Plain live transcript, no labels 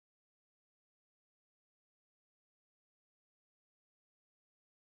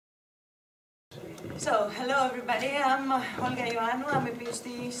So, hello everybody, I'm Olga Ioannou. I'm a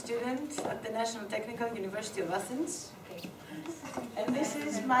PhD student at the National Technical University of Athens. And this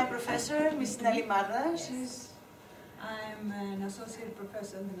is my professor, Miss Nelly Marda. I'm an associate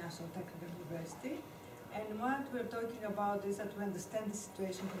professor at the National Technical University. And what we're talking about is that we understand the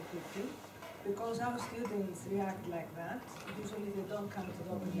situation completely, because our students react like that. Usually they don't come to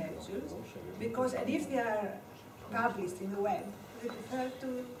the open lectures, and if they are published in the web, they prefer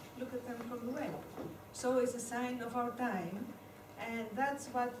to look at them from the web. So it's a sign of our time, and that's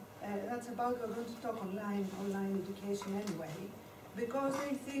about. We're going to talk online education anyway, because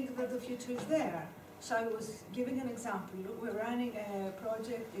they think that the future is there. So I was giving an example. We're running a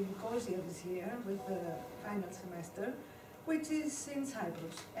project in Nicosia this year with the final semester, which is in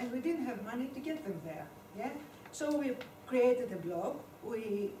Cyprus, and we didn't have money to get them there. Yeah. So we created a blog.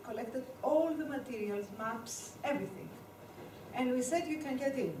 We collected all the materials, maps, everything. And we said you can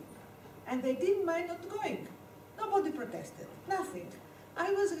get in. And they didn't mind not going. Nobody protested, nothing.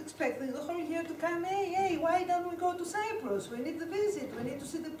 I was expecting the whole year to come, hey, why don't we go to Cyprus? We need to visit, we need to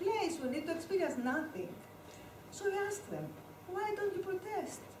see the place, we need to experience nothing. So we asked them, why don't you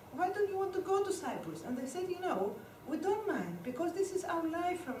protest? Why don't you want to go to Cyprus? And they said, you know, we don't mind, because this is our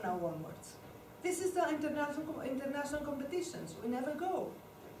life from now onwards. This is the international competitions, we never go.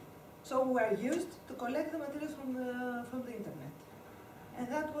 So we are used to collect the materials from the internet. And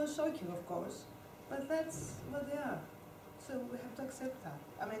that was shocking, of course, but that's what they are. So we have to accept that.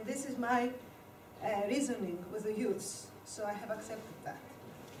 I mean, this is my reasoning with the youths, so I have accepted that.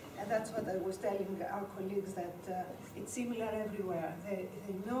 And that's what I was telling our colleagues, that it's similar everywhere. They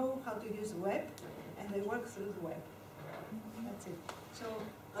know how to use the web, and they work through the web. That's it. So,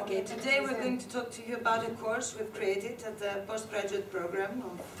 okay, today we're going to talk to you about a course we've created at the postgraduate program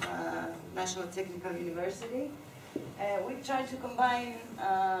of National Technical University. We try to combine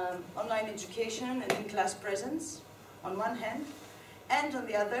online education and in-class presence on one hand, and on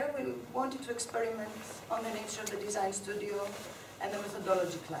the other we wanted to experiment on the nature of the design studio and the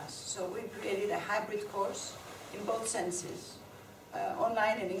methodology class. So we created a hybrid course in both senses,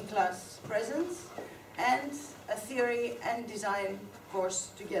 online and in-class presence, and a theory and design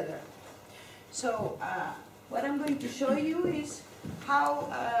course together. So what I'm going to show you is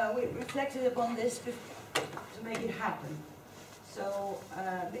how we reflected upon this to make it happen. So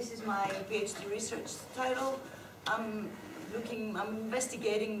this is my PhD research title. I'm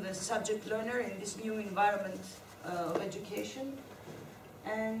investigating the subject learner in this new environment of education.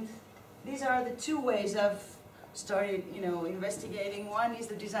 And these are the two ways I've started, investigating. One is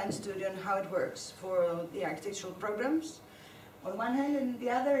the design studio and how it works for the architectural programs on one hand, and the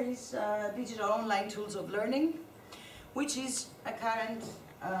other is digital online tools of learning, which is a current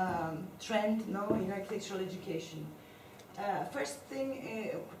trend in architectural education. First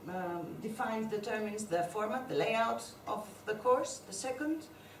thing determines the format, the layout of the course. The second,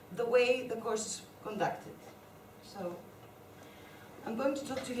 the way the course is conducted. So I'm going to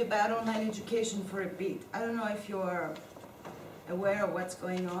talk to you about online education for a bit. I don't know if you're aware of what's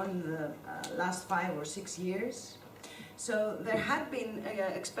going on in the last 5 or 6 years. So there had been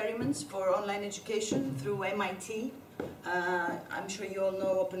experiments for online education through MIT. I'm sure you all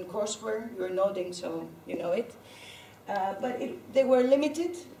know OpenCourseWare. You're nodding, so you know it. But they were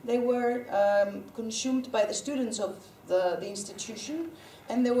limited. They were consumed by the students of the institution,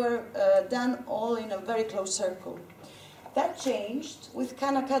 and they were done all in a very close circle. That changed with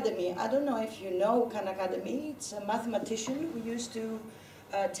Khan Academy. I don't know if you know Khan Academy. It's a mathematician who used to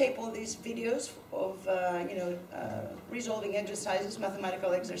tape all these videos of resolving exercises,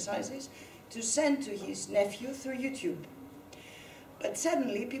 mathematical exercises, to send to his nephew through YouTube. But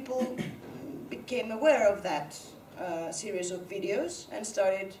suddenly people became aware of that series of videos and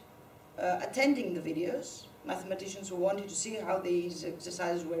started attending the videos, mathematicians who wanted to see how these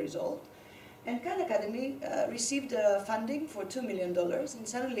exercises were resolved. And Khan Academy received funding for $2 million, and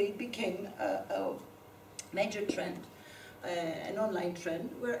suddenly it became a major trend, an online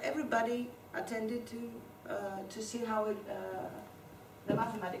trend, where everybody attended to see how the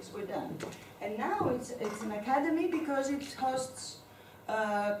mathematics were done. And now it's an academy because it hosts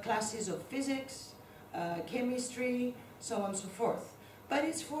classes of physics, chemistry, so on and so forth. But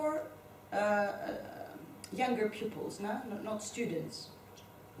it's for younger pupils, not students,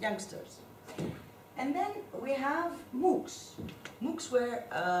 youngsters. And then we have MOOCs. MOOCs were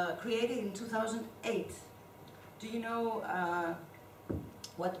created in 2008. Do you know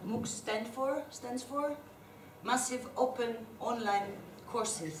what MOOCs stands for? Massive Open Online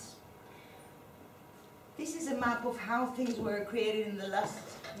Courses. This is a map of how things were created in the last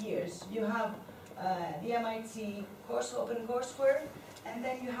years. You have the MIT course, open courseware, and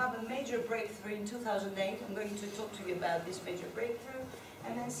then you have a major breakthrough in 2008. I'm going to talk to you about this major breakthrough.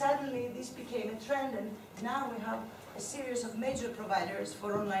 And then suddenly this became a trend, and now we have a series of major providers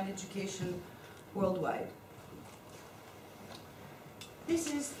for online education worldwide.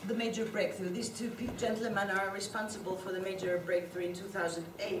 This is the major breakthrough. These two gentlemen are responsible for the major breakthrough in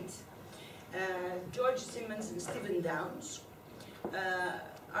 2008. George Simmons and Stephen Downs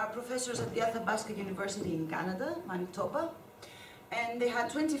are professors at the Athabasca University in Canada, Manitoba, and they had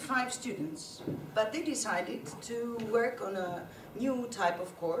 25 students, but they decided to work on a new type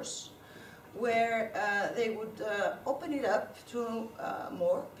of course where they would open it up to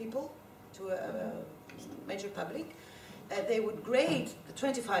more people, to a major public. They would grade the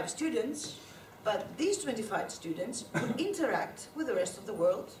 25 students, but these 25 students would interact with the rest of the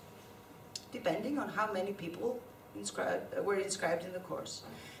world, depending on how many people were inscribed in the course.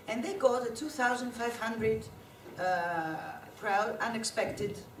 And they got a 2,500 crowd,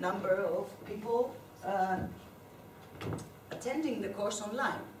 unexpected number of people attending the course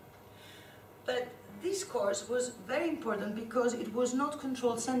online. But this course was very important because it was not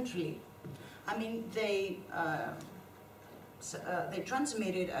controlled centrally. I mean, they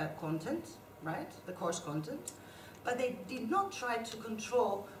transmitted content, right, the course content, but they did not try to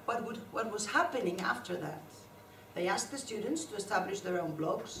control what was happening after that. They asked the students to establish their own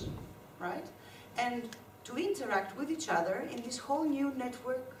blogs, right, and to interact with each other in this whole new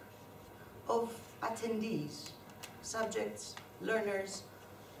network of attendees, subjects, learners,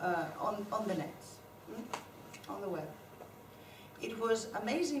 on the net, on the web. It was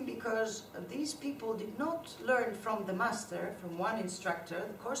amazing because these people did not learn from the master, from one instructor.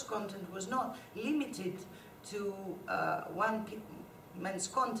 The course content was not limited to one man's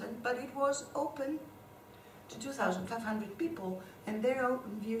content, but it was open to 2,500 people and their own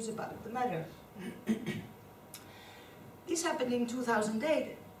views about the matter. This happened in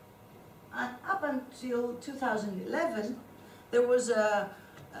 2008, and up until 2011, there was a,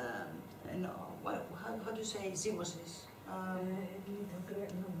 how do you say, zimosis?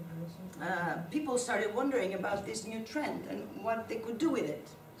 People started wondering about this new trend and what they could do with it.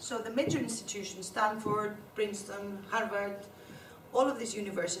 So the major institutions, Stanford, Princeton, Harvard, all of these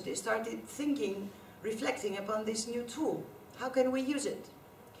universities started thinking, reflecting upon this new tool. How can we use it?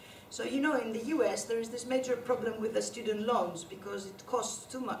 So you know, in the US there is this major problem with the student loans because it costs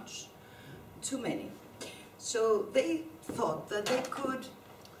too much, too many. So they thought that they could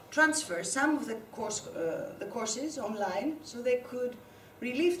transfer some of the courses online, so they could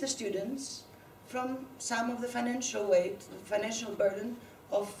relieve the students from some of the financial weight, the financial burden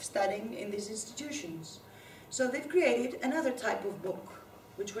of studying in these institutions. So they've created another type of book,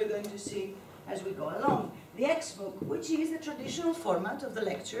 which we're going to see as we go along. The X-book, which is the traditional format of the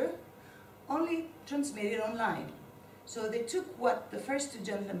lecture, only transmitted online. So they took what the first two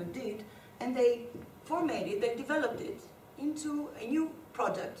gentlemen did, and they formatted, they developed it into a new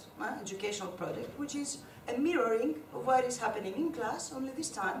product, educational product, which is a mirroring of what is happening in class, only this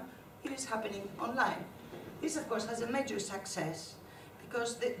time it is happening online. This, of course, has a major success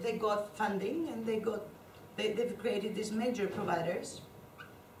because they got funding and they've created these major providers,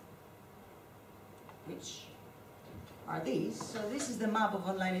 which are these. So this is the map of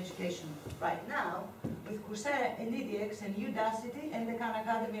online education right now, with Coursera and EDX and Udacity and the Khan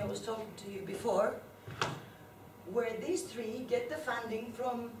Academy I was talking to you before, where these three get the funding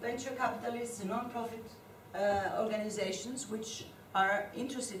from venture capitalists and non-profit organizations which are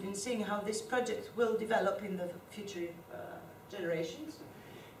interested in seeing how this project will develop in the future generations.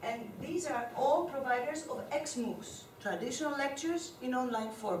 And these are all providers of XMOOCs, traditional lectures in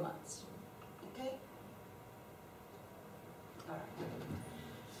online formats. Okay? All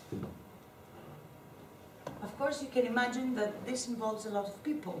right. Of course, you can imagine that this involves a lot of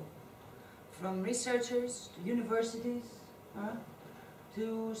people, from researchers to universities,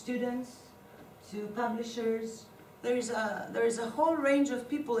 to students, to publishers. There is a whole range of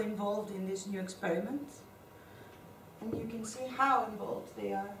people involved in this new experiment, and you can see how involved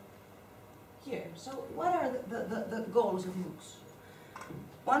they are here. So what are the goals of MOOCs?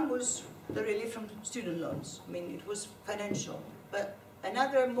 One was the relief from student loans. I mean, it was financial, but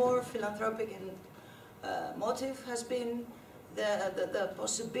another more philanthropic and motive has been the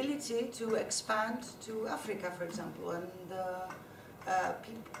possibility to expand to Africa, for example, and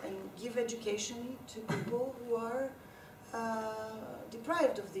give education to people who are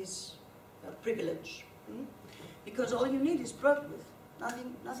deprived of this privilege. Because all you need is broadband,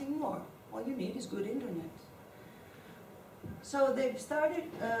 nothing more. All you need is good internet. So they've started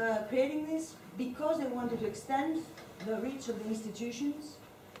creating this because they wanted to extend the reach of the institutions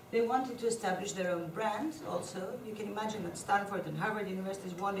They wanted to establish their own brand also. You can imagine that Stanford and Harvard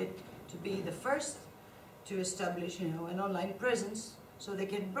universities wanted to be the first to establish, you know, an online presence so they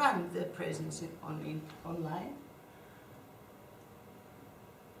can brand their presence online.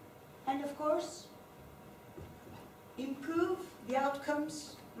 And of course, improve the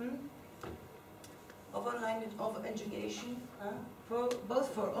outcomes of online education, both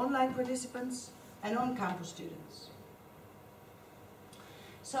for online participants and on-campus students.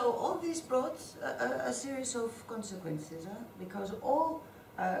 So all this brought a series of consequences, because all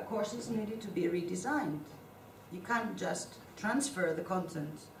courses needed to be redesigned. You can't just transfer the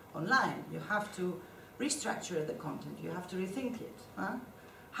content online. You have to restructure the content. You have to rethink it.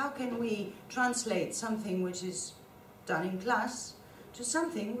 How can we translate something which is done in class to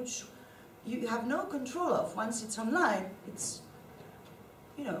something which you have no control of? Once it's online, it's,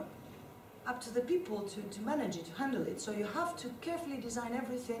 you know, up to the people to manage it, to handle it. So you have to carefully design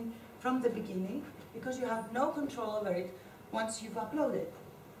everything from the beginning, because you have no control over it once you've uploaded.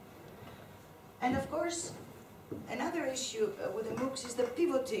 And of course, another issue with the MOOCs is the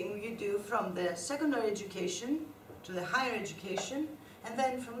pivoting you do from the secondary education to the higher education, and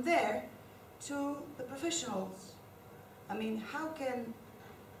then from there to the professionals. I mean, how can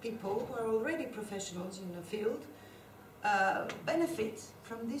people who are already professionals in the field benefit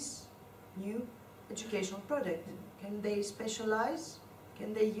from this new educational product? Can they specialize?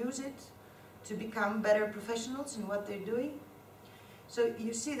 Can they use it to become better professionals in what they're doing? So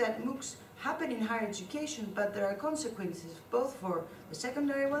you see that MOOCs happen in higher education, but there are consequences both for the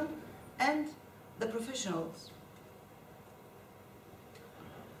secondary one and the professionals.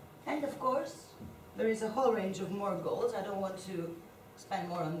 And of course, there is a whole range of more goals. I don't want to spend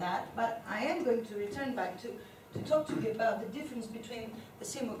more on that, but I am going to return back to talk to you about the difference between the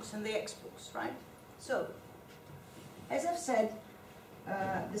CMOOCs and the XBooks, right? So, as I've said,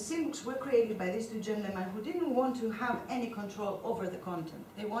 the CMOOCs were created by these two gentlemen who didn't want to have any control over the content.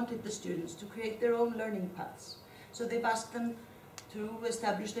 They wanted the students to create their own learning paths. So they've asked them to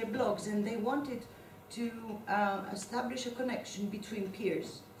establish their blogs, and they wanted to establish a connection between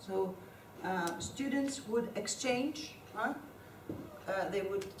peers. So students would exchange, they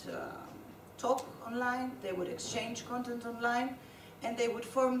would talk online, they would exchange content online, and they would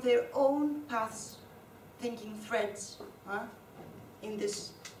form their own paths, thinking threads in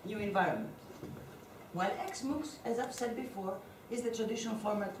this new environment. While XMOOCs, as I've said before, is the traditional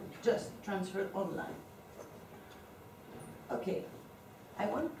format just transferred online. Okay, I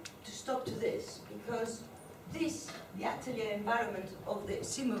want to stop to this because this, the atelier environment of the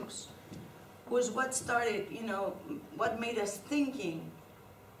CMOOCs, was what started, you know, what made us thinking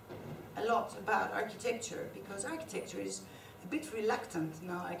a lot about architecture, because architecture is a bit reluctant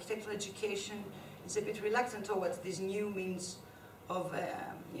now. Architectural education is a bit reluctant towards this new means of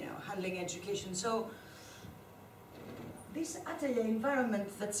you know, handling education. So this atelier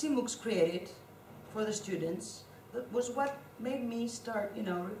environment that CMOOCs created for the students, that was what made me start, you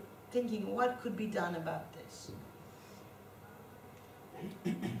know, thinking what could be done about this.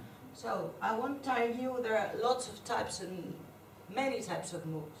 So I won't tell you, there are lots of types and many types of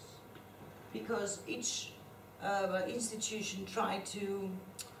MOOCs, because each institution tried to,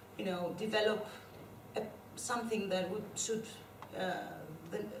 you know, develop something that would suit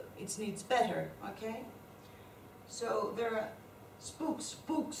its needs better, okay? So there are spooks,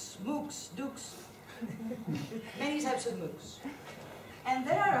 books, MOOCs, dooks, many types of MOOCs. And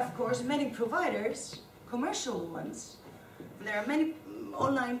there are, of course, many providers, commercial ones. There are many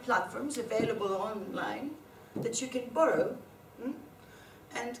online platforms available online that you can borrow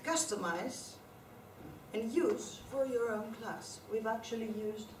and customize and use for your own class. We've actually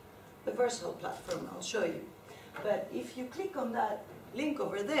used the Versal platform, I'll show you. But if you click on that link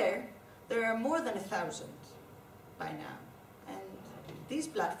over there, there are more than 1,000 by now. And these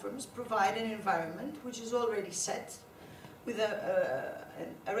platforms provide an environment which is already set with a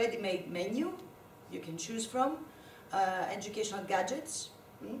ready-made menu you can choose from, educational gadgets,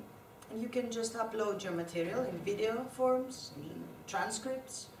 and you can just upload your material in video forms,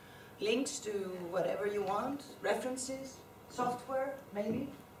 transcripts, links to whatever you want, references, software, maybe.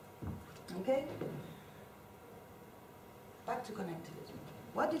 Okay? Back to connectivism.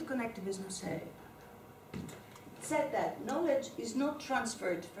 What did connectivism say? It said that knowledge is not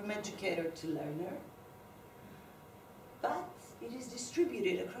transferred from educator to learner, but it is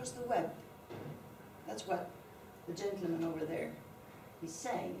distributed across the web. That's what the gentleman over there is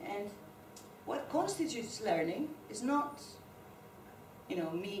saying. And what constitutes learning is not, you know,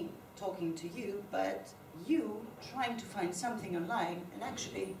 me talking to you, but you trying to find something online and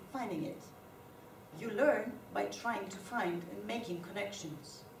actually finding it. You learn by trying to find and making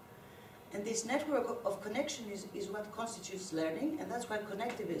connections. And this network of connection is what constitutes learning, and that's what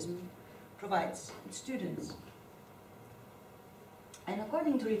connectivism provides its students. And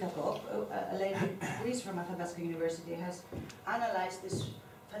according to Rita Koch, a lady who is from Athabasca University, has analyzed this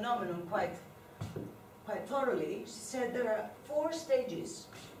phenomenon quite thoroughly. She said there are 4 stages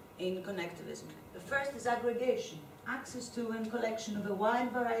in connectivism. The first is aggregation, access to and collection of a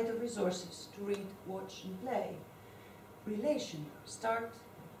wide variety of resources to read, watch, and play. Relation, start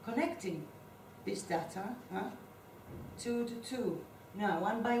connecting this data, 2 to 2, now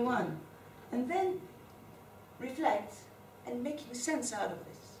 1 by 1, and then reflect and making sense out of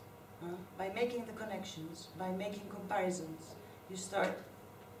this. By making the connections, by making comparisons, you start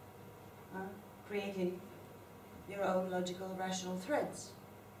creating your own logical, rational threads.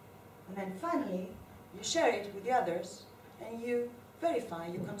 And then finally, you share it with the others, and you verify,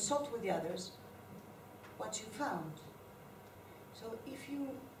 you consult with the others what you found. So if you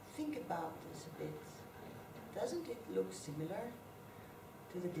think about this a bit, doesn't it look similar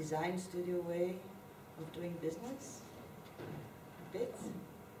to the design studio way of doing business? A bit.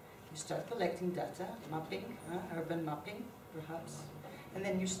 You start collecting data, mapping, urban mapping, perhaps, and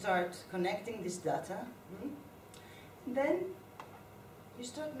then you start connecting this data, and then you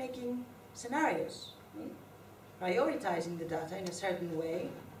start making scenarios, prioritizing the data in a certain way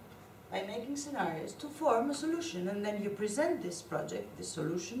by making scenarios to form a solution, and then you present this project, this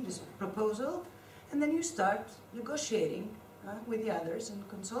solution, this proposal, and then you start negotiating with the others and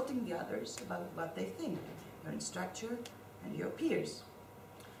consulting the others about what they think, your instructor and your peers.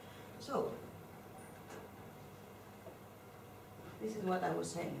 So, this is what I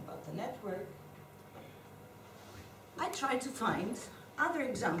was saying about the network. I tried to find other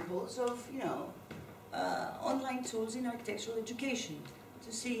examples of, online tools in architectural education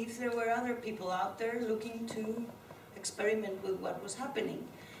to see if there were other people out there looking to experiment with what was happening.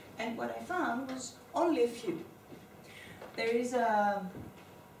 And what I found was only a few. There is an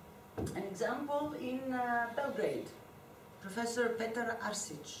example in Belgrade, Professor Petar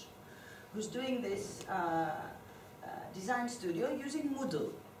Arsic, who's doing this design studio using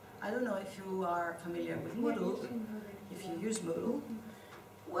Moodle. I don't know if you are familiar with Moodle, if you use Moodle.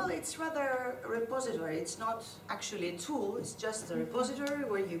 Well, it's rather a repository. It's not actually a tool, it's just a repository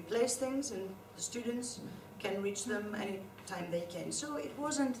where you place things and the students can reach them anytime they can. So it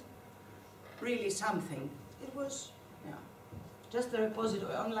wasn't really something. It was just a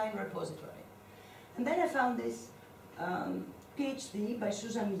repository, online repository. And then I found this PhD by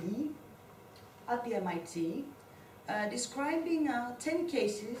Susan Yi at the MIT, describing 10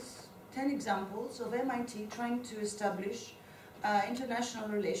 cases, 10 examples of MIT trying to establish international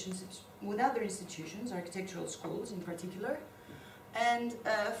relationships with other institutions, architectural schools in particular, and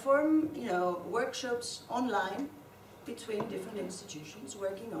form workshops online between different institutions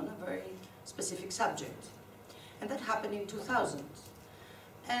working on a very specific subject. And that happened in 2000.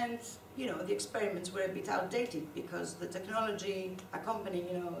 And the experiments were a bit outdated because the technology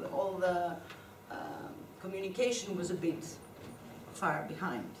accompanying all the communication was a bit far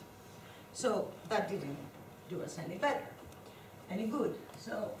behind. So that didn't do us any better, any good.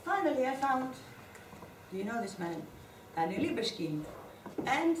 So finally I found, do you know this man? Nelly Marda,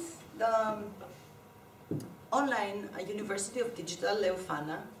 and the online University of Digital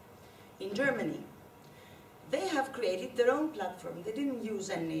Leuphana in Germany. They have created their own platform. They didn't use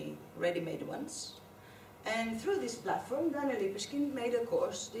any ready-made ones. And through this platform, Nelly Marda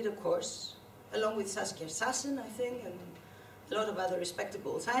did a course, along with Saskia Sassen, I think, and a lot of other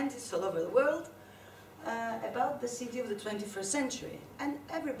respectable scientists all over the world, about the city of the 21st century. And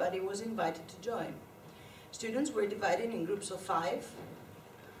everybody was invited to join. Students were divided in groups of 5,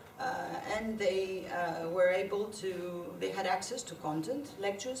 and they were able to, they had access to content,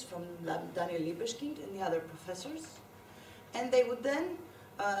 lectures from Daniel Liebeskind and the other professors, and they would then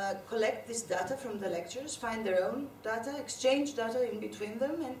collect this data from the lectures, find their own data, exchange data in between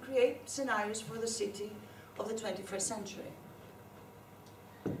them, and create scenarios for the city of the 21st century.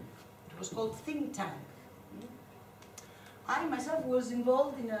 It was called Think Tank. I myself was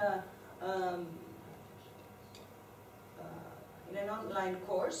involved in an online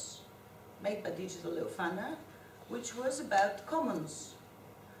course made by Digital Leuphana, which was about commons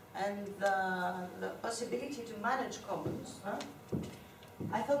and the possibility to manage commons.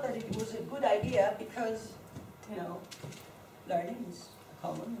 I thought that it was a good idea because, learning is a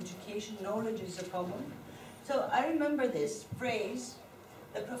common, education, knowledge is a common. So I remember this phrase,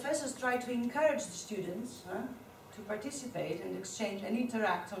 the professors try to encourage the students to participate and exchange and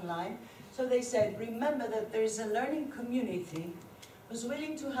interact online. So they said, remember that there is a learning community who's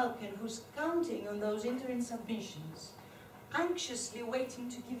willing to help you and who's counting on those internet submissions anxiously waiting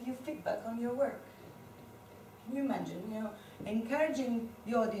to give you feedback on your work. Can you imagine, you know, encouraging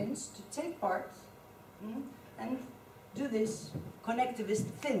the audience to take part and do this connectivist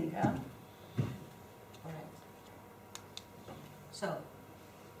thing, huh? All right. So,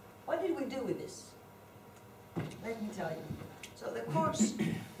 what did we do with this? Let me tell you. So the course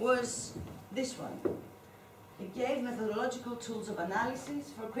was this one. It gave methodological tools of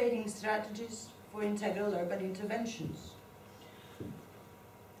analysis for creating strategies for integral urban interventions.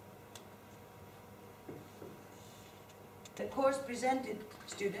 The course presented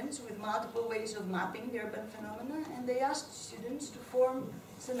students with multiple ways of mapping the urban phenomena, and they asked students to form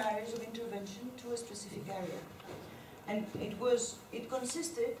scenarios of intervention to a specific area. And it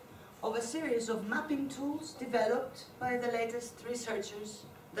consisted of a series of mapping tools developed by the latest research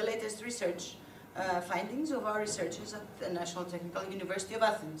findings of our researchers at the National Technical University of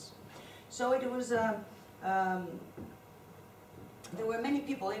Athens. So it was, there were many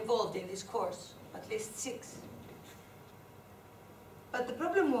people involved in this course, at least 6. But the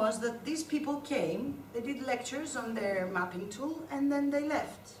problem was that these people came, they did lectures on their mapping tool, and then they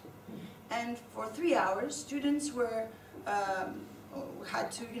left. And for 3 hours, students were,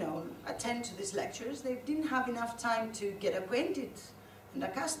 had to, you know, attend to these lectures. They didn't have enough time to get acquainted and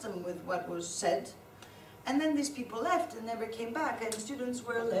accustomed with what was said. And then these people left and never came back, and students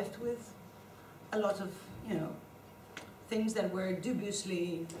were left with a lot of, you know, things that were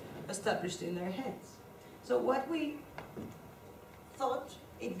dubiously established in their heads. So what we thought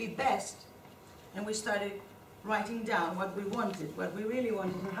it'd be best, and we started writing down what we wanted, what we really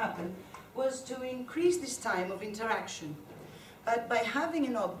wanted to happen, was to increase this time of interaction, but by having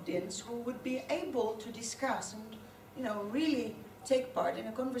an audience who would be able to discuss and, you know, really take part in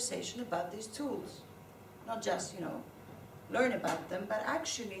a conversation about these tools. Not just, you know, learn about them, but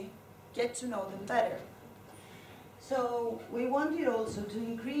actually get to know them better. So we wanted also to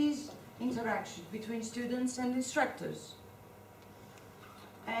increase interaction between students and instructors.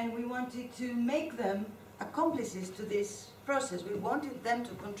 And we wanted to make them accomplices to this process. We wanted them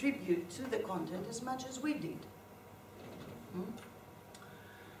to contribute to the content as much as we did.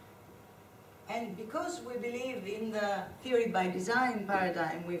 And because we believe in the theory by design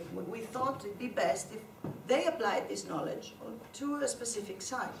paradigm, we thought it'd be best if they applied this knowledge to a specific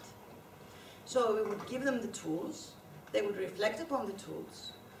site. So we would give them the tools, they would reflect upon the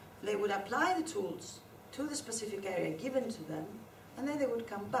tools, they would apply the tools to the specific area given to them, and then they would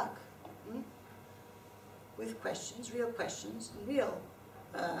come back with questions, real questions, and real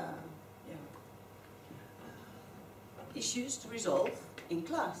issues to resolve in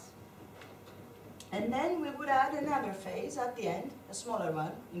class. And then we would add another phase at the end, a smaller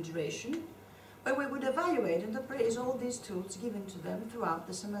one in duration, where we would evaluate and appraise all these tools given to them throughout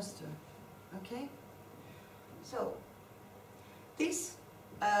the semester. Okay? So, this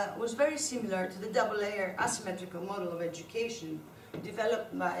was very similar to the double-layer asymmetrical model of education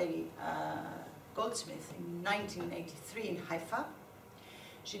developed by Goldsmith in 1983 in Haifa.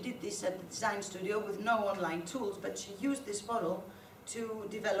 She did this at the design studio with no online tools, but she used this model to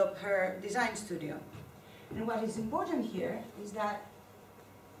develop her design studio. And what is important here is that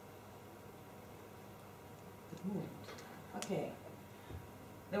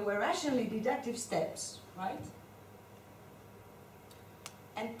there were rationally deductive steps, right?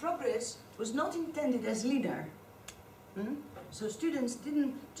 And progress was not intended as linear. So students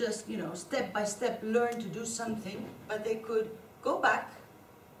didn't just, you know, step by step learn to do something, but they could go back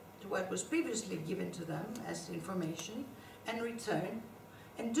to what was previously given to them as information and return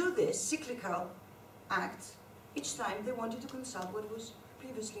and do this cyclical act each time they wanted to consult what was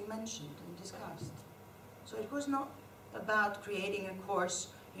previously mentioned and discussed. So it was not about creating a course,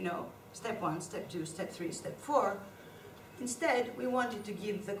 you know, step 1, step 2, step 3, step 4. Instead, we wanted to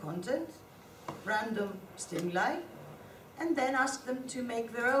give the content, random stimuli, and then ask them to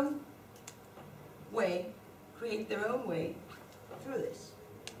make their own way, create their own way through this.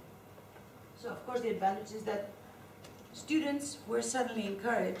 So, of course, the advantage is that students were suddenly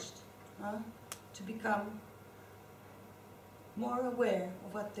encouraged to become more aware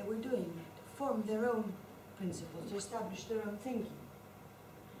of what they were doing, to form their own principles, to establish their own thinking.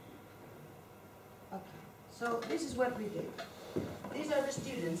 Okay, so this is what we did. These are the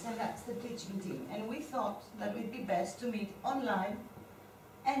students, and that's the teaching team. And we thought that it would be best to meet online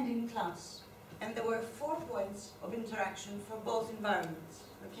and in class. And there were 4 points of interaction for both environments,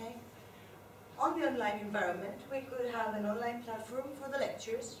 okay? On the online environment, we could have an online platform for the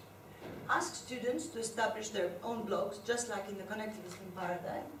lectures, ask students to establish their own blogs, just like in the connectivism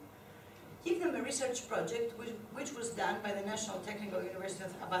paradigm, give them a research project which was done by the National Technical University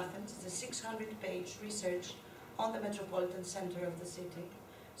of Athens. It's a 600-page research on the metropolitan center of the city.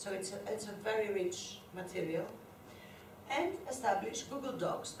 So it's a very rich material. And establish Google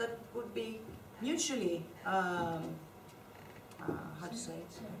Docs that would be mutually,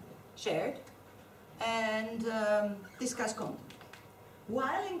 shared, and discuss content.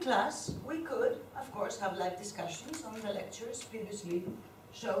 While in class, we could, of course, have live discussions on the lectures previously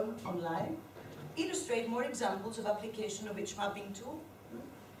shown online, illustrate more examples of application of each mapping tool,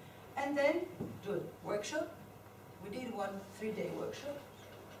 and then do a workshop. We did one 3-day workshop,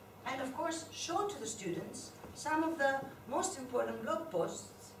 and of course, show to the students some of the most important blog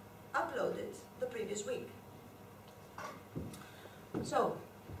posts uploaded the previous week. So,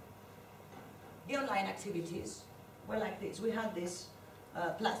 the online activities were like this. We had this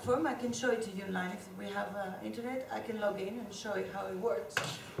platform. I can show it to you online. If we have internet, I can log in and show you how it works.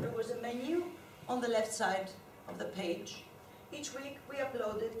 There was a menu on the left side of the page. Each week we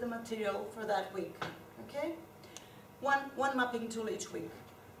uploaded the material for that week. Okay? One mapping tool each week.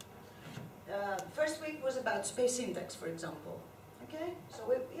 First week was about space index, for example. Okay? So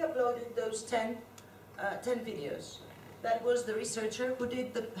we uploaded those 10 videos. That was the researcher who did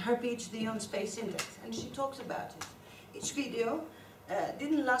her PhD on space index, and she talked about it. Each video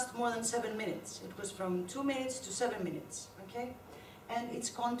didn't last more than 7 minutes. It was from 2 minutes to 7 minutes, okay? And its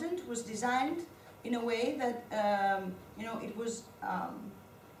content was designed in a way that, it was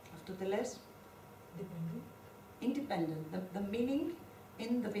independent. The meaning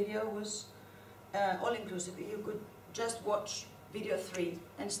in the video was all-inclusive. You could just watch video 3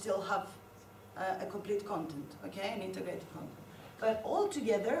 and still have a complete content, okay, an integrated content. But all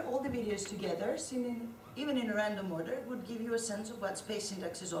together, all the videos together, seen even in a random order, would give you a sense of what space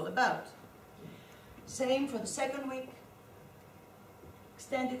index is all about. Same for the second week.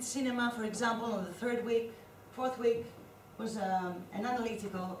 Extended cinema, for example, on the third week. Fourth week was an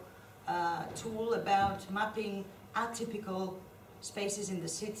analytical tool about mapping atypical spaces in the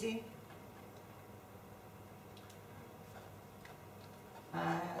city.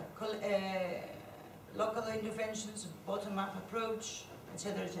 Local interventions, bottom-up approach,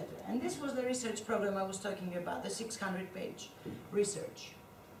 etc., etc. And this was the research program I was talking about, the 600-page research.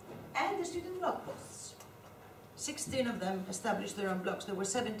 And the student blog posts. 16 of them established their own blogs. There were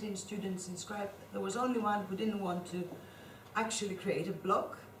 17 students inscribed. There was only one who didn't want to actually create a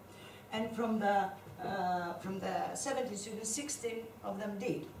blog. And from the 17 students, 16 of them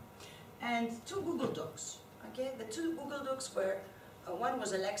did. And 2 Google Docs. Okay, the 2 Google Docs were, one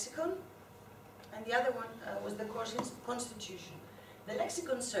was a lexicon, and the other one was the course constitution. The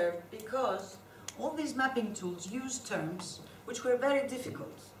lexicon served because all these mapping tools used terms which were very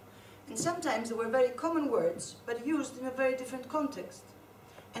difficult. And sometimes they were very common words, but used in a very different context.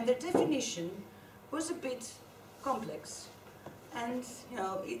 And their definition was a bit complex. And,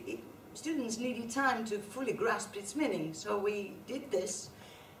 students needed time to fully grasp its meaning. So we did this,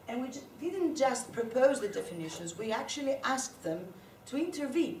 and we didn't just propose the definitions, we actually asked them to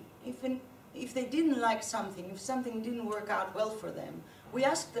intervene. If they didn't like something, if something didn't work out well for them, we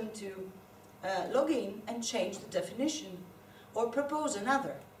asked them to log in and change the definition or propose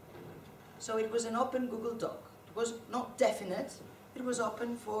another. So it was an open Google Doc. It was not definite, it was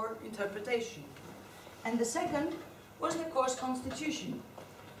open for interpretation. And the second was the course constitution.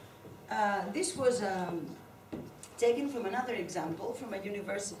 This was taken from another example from a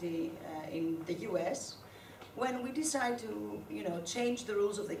university in the US. When we decided to, change the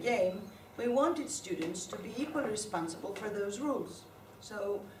rules of the game, we wanted students to be equally responsible for those rules.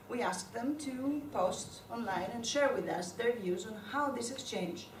 So we asked them to post online and share with us their views on how this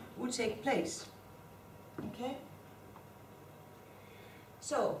exchange would take place. Okay?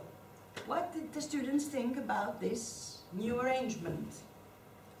 So, what did the students think about this new arrangement?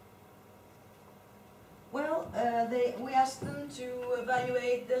 Well, we asked them to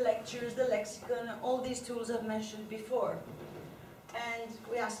evaluate the lectures, the lexicon, all these tools I've mentioned before. And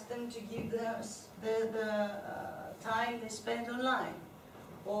we asked them to give us the time they spent online,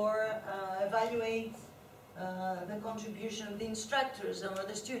 or evaluate the contribution of the instructors or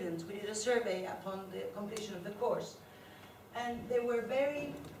the students. We did a survey upon the completion of the course. And they were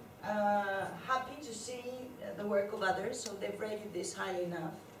very happy to see the work of others, so they've rated this highly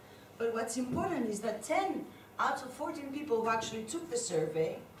enough. But what's important is that 10 out of 14 people who actually took the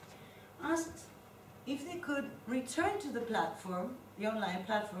survey asked if they could return to the platform, the online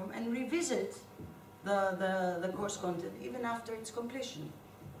platform, and revisit the course content even after its completion.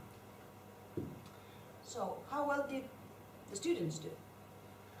 So, how well did the students do?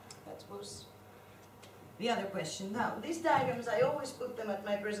 That was the other question. Now, these diagrams, I always put them at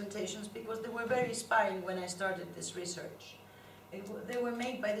my presentations because they were very inspiring when I started this research. They were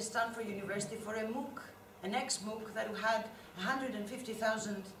made by the Stanford University for a MOOC an ex-MOOC that had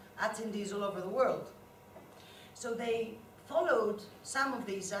 150,000 attendees all over the world. So they followed some of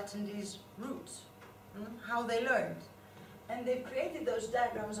these attendees' routes, how they learned. And they've created those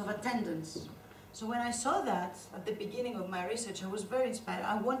diagrams of attendance. So when I saw that at the beginning of my research, I was very inspired.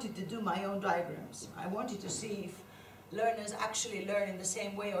 I wanted to do my own diagrams. I wanted to see if learners actually learn in the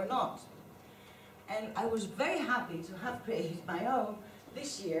same way or not. And I was very happy to have created my own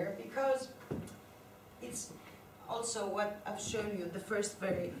this year, because it's also what I've shown you, the first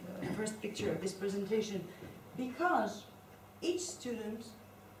picture of this presentation, because each student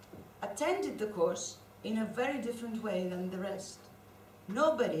attended the course in a very different way than the rest.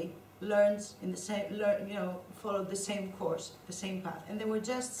 Nobody learns in the same, followed the same course, the same path. And there were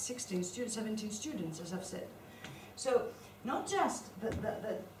just 16 students, 17 students, as I've said. So not just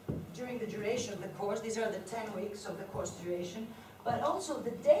during the duration of the course, these are the 10 weeks of the course duration, but also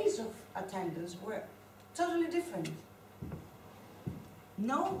the days of attendance were totally different.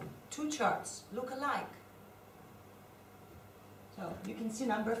 No two charts look alike. So you can see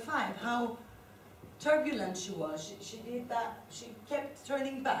number 5, how turbulent she was. She did that, she kept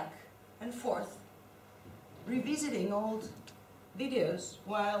turning back and forth, revisiting old videos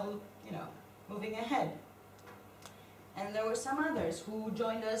while, moving ahead. And there were some others who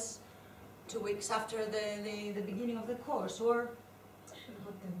joined us 2 weeks after the beginning of the course, or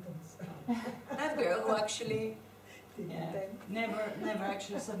that girl who actually never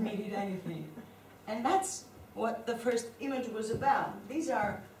actually submitted anything. And that's what the first image was about. These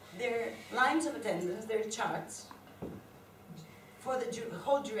are their lines of attendance, their charts, for the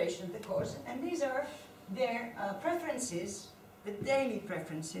whole duration of the course, and these are their preferences, the daily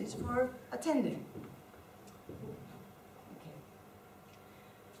preferences for attending. Okay.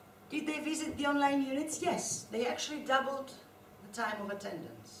 Did they visit the online units? Yes, they actually doubled the time of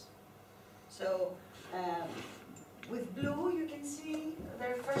attendance. So with blue, you can see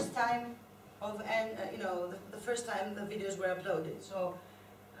their first time of, the first time the videos were uploaded. So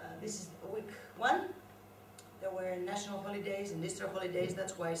this is week 1. There were national holidays and Easter holidays.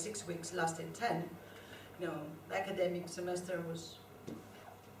 That's why 6 weeks lasted 10. The academic semester was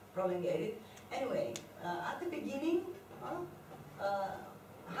prolongated. Anyway, at the beginning,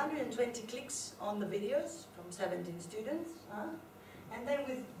 120 clicks on the videos from 17 students. And then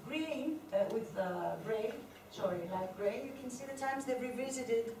with green, light gray, you can see the times they've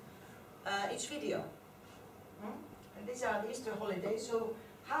revisited each video. And these are the Easter holidays, so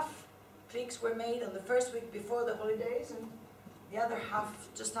half clicks were made on the first week before the holidays and the other half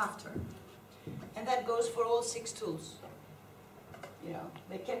just after. And that goes for all 6 tools.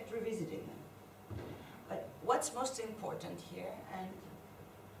 They kept revisiting them. But what's most important here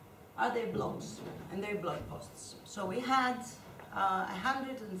are their blogs and their blog posts. So we had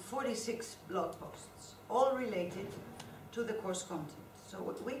 146 blog posts, all related to the course content.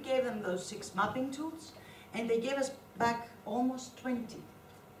 So we gave them those 6 mapping tools, and they gave us back almost 20.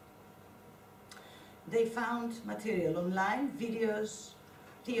 They found material online, videos,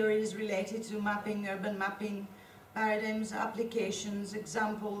 theories related to mapping, urban mapping, paradigms, applications,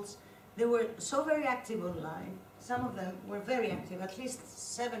 examples. They were so very active online. Some of them were very active. At least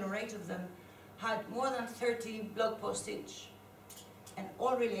 7 or 8 of them had more than 30 blog posts each, and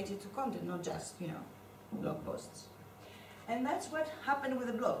all related to content, not just, blog posts. And that's what happened with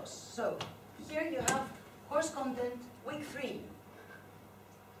the blogs. So here you have course content, week 3.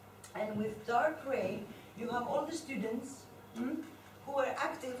 And with dark gray, you have all the students who were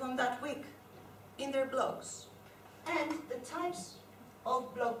active on that week in their blogs, and the types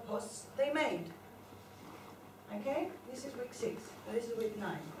of blog posts they made. Okay? This is week 6, this is week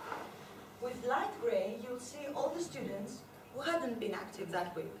 9. With light gray, you'll see all the students who hadn't been active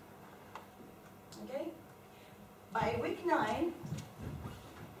that week. Okay? By week 9,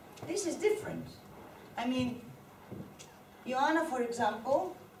 this is different. I mean, Ioannou, for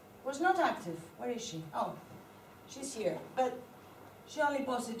example, was not active. Where is she? Oh, she's here. But she only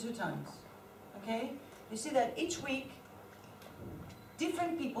posted 2 times. Okay? You see that each week,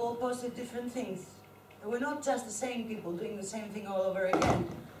 different people posted different things. They were not just the same people doing the same thing all over again.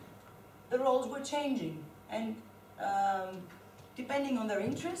 The roles were changing. And depending on their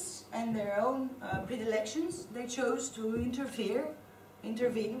interests and their own predilections, they chose to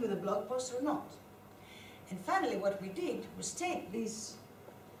intervene with a blog post or not. And finally, what we did was take these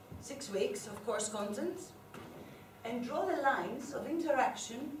 6 weeks of course content and draw the lines of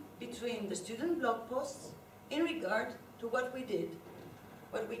interaction between the student blog posts in regard to what we did,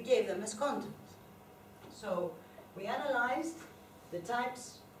 what we gave them as content. So we analyzed the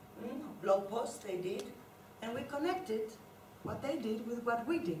types of blog posts they did, and we connected what they did with what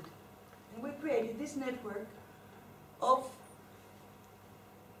we did. And we created this network of,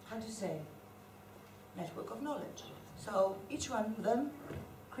 how to say, network of knowledge. So each one of them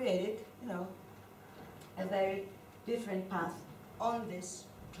created, you know, a very different path on this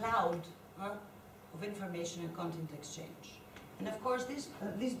cloud of information and content exchange. And of course,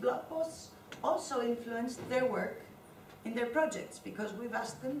 these blog posts also influenced their work in their projects, because we've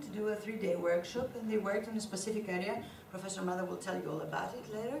asked them to do a 3-day workshop, and they worked in a specific area. Professor Marda will tell you all about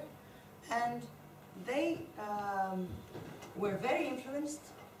it later. And they were very influenced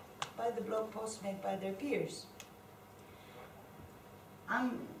by the blog posts made by their peers.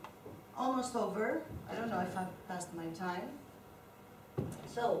 I'm almost over. I don't know if I've passed my time.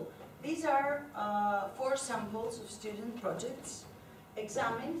 So these are 4 samples of student projects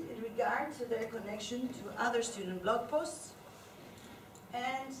examined in regard to their connection to other student blog posts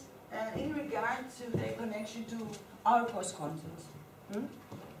and in regard to their connection to our course content. Okay.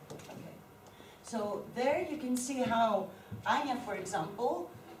 So there you can see how Anya, for example,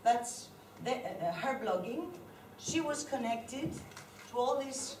 that's her blogging. She was connected to all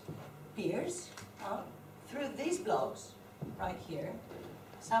these peers through these blogs right here.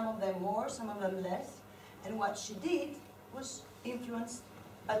 Some of them more, some of them less. And what she did was influenced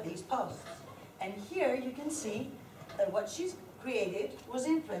by these posts. And here you can see that what she's created was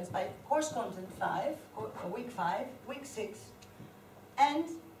influenced by course content 5, week 5, week 6, and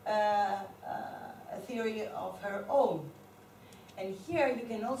a theory of her own. And here you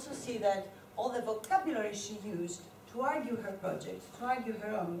can also see that all the vocabulary she used to argue her project, to argue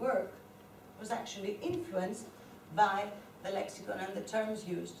her own work, was actually influenced by the lexicon and the terms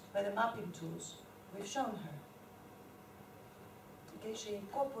used, by the mapping tools we've shown her. Okay, she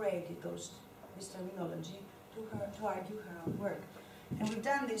incorporated this terminology to argue her own work. And we've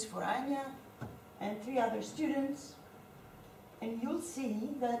done this for Anya and 3 other students. And you'll see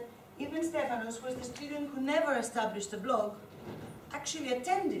that even Stefanos, who was the student who never established a blog, actually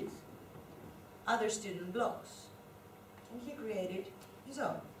attended other student blogs. And he created his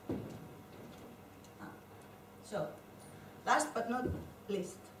own. So, last but not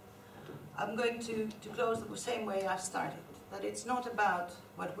least, I'm going to close the same way I started. That it's not about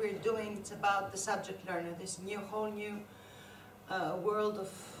what we're doing, it's about the subject learner, this whole new world of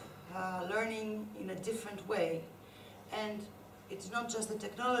learning in a different way. And it's not just the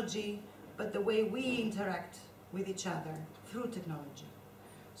technology, but the way we interact with each other through technology.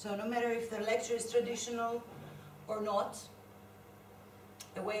 So no matter if the lecture is traditional or not,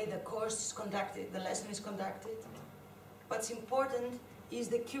 the way the course is conducted, the lesson is conducted, what's important is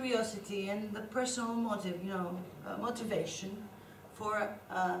the curiosity and the personal motive, motivation for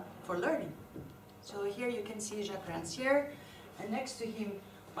learning. So here you can see Jacques Rancière, and next to him,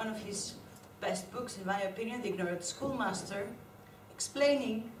 one of his best books, in my opinion, The Ignorant Schoolmaster,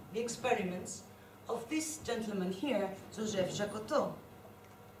 explaining the experiments of this gentleman here, Joseph Jacotot.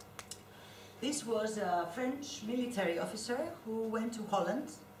 This was a French military officer who went to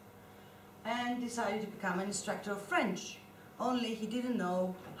Holland and decided to become an instructor of French. Only he didn't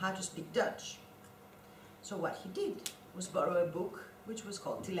know how to speak Dutch. So what he did was borrow a book which was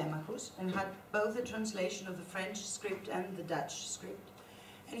called Telemachus and had both the translation of the French script and the Dutch script.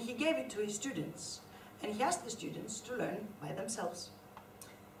 And he gave it to his students. And he asked the students to learn by themselves.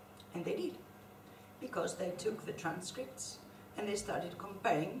 And they did. Because they took the transcripts and they started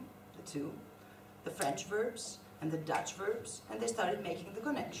comparing the two, the French verbs and the Dutch verbs, and they started making the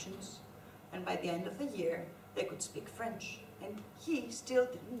connections. And by the end of the year, they could speak French. And he still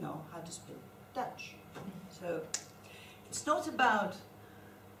didn't know how to speak Dutch. So it's not about,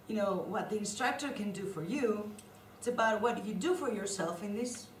 what the instructor can do for you. It's about what you do for yourself in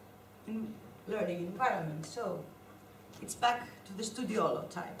this learning environment. So it's back to the studiolo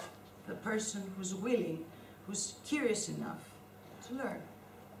type, the person who's willing, who's curious enough to learn.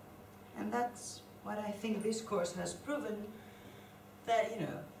 And that's what I think this course has proven, that,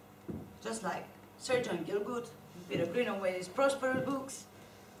 just like Sir John Gielgud, Peter Greenaway's Prosperous books,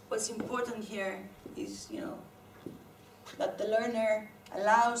 what's important here is, that the learner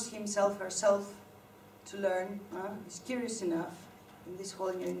allows himself, herself to learn, is curious enough in this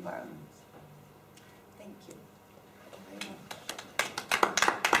whole new environment. Thank you. Thank you very much.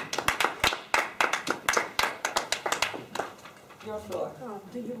 Your floor.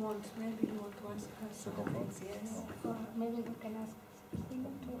 Do you want, maybe you want to ask her some things? Yes. Maybe we can ask to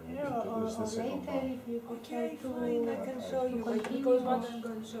her or later if you could okay, try to fine, I can show you, because what I'm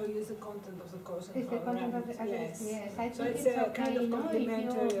going to show you is the content of the course. It's the content of the yes. Yes, I so think it's it's a okay, kind of no, if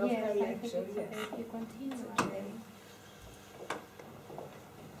complimentary you, of yes, her I think lecture. it's okay Yes. if you continue. Okay.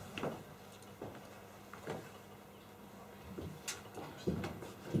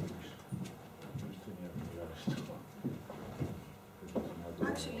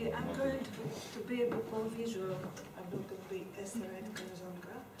 actually, I'm going to be a bit more visual. I'm not going to be as theoretical as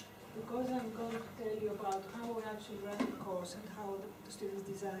Olga, because I'm going to tell you about how we actually ran the course and how the students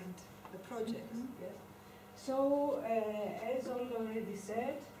designed the project. Yes. So, as Olga already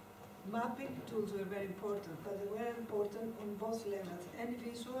said, mapping tools were very important, but they were important on both levels, and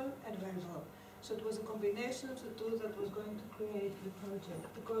visual and verbal. So it was a combination of the tools that was going to create the project,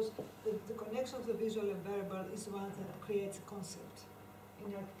 because the connection of the visual and verbal is the one that creates a concept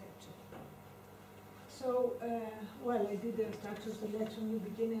in architecture. So, well, I did the structure selection in the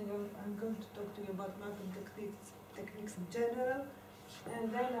beginning. I'm going to talk to you about mapping techniques in general,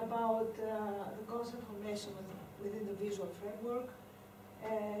 and then about the concept formation within the visual framework,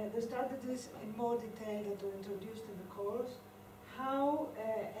 the strategies in more detail that were introduced in the course, how,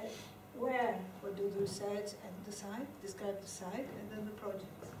 where we do the research and the site, describe the site, and then the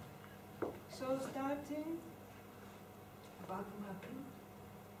projects. So starting about mapping.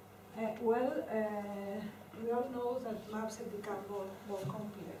 We all know that maps have become more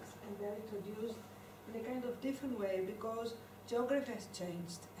complex, and they're introduced in a kind of different way because geography has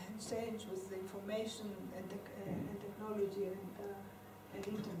changed with the information and technology and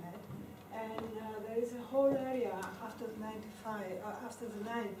internet. And there is a whole area after the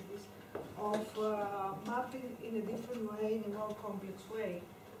 90s of mapping in a different way, in a more complex way.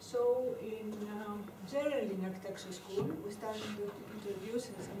 So generally in architecture school, we started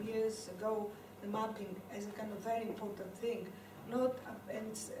introducing some years ago the mapping as a kind of very important thing,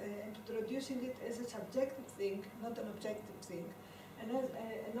 and introducing it as a subjective thing, not an objective thing, and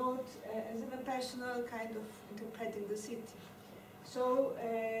not as an impersonal kind of interpreting the city. So,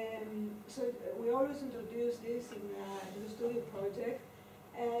 we always introduce this in the studio project,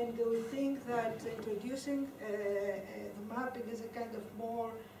 and we think that introducing the mapping as a kind of more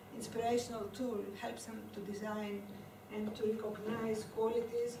inspirational tool helps them to design and to recognize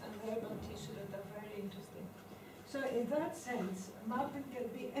qualities and urban tissue that are very interesting. So in that sense, mapping can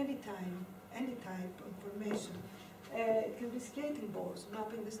be any type of formation. It can be skating balls,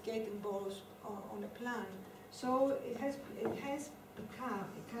 mapping the skating balls on a plan. So it has become,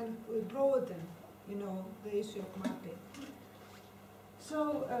 it can broaden, the issue of mapping.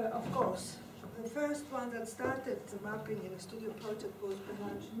 So, of course, the first one that started the mapping in a studio project was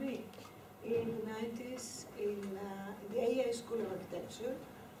Bernard Schmidt in the 90s in the EINA School of Architecture,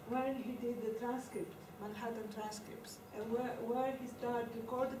 when he did the transcript, Manhattan transcripts, and where he started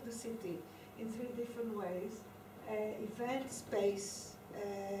recording the city in 3 different ways: event, space,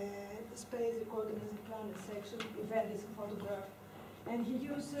 space recording as a plan, a section, event as a photograph, and he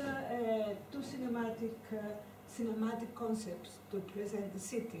used 2 cinematic concepts to present the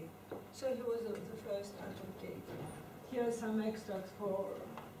city. So he was the first advocate. Here are some extracts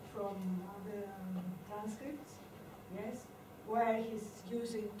from the transcripts, yes, where he's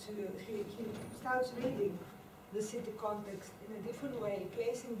using he starts reading the city context in a different way,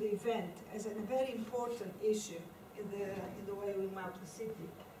 placing the event as a very important issue in the way we map the city.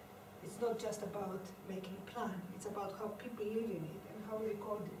 It's not just about making a plan, it's about how people live in it and how we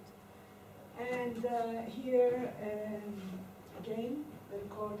record it. And here, again, the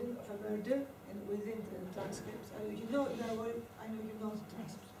recording of a murder and within the transcripts. I know you know the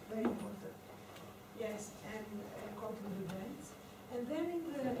transcripts, very important. Yes, and recording the events. And then in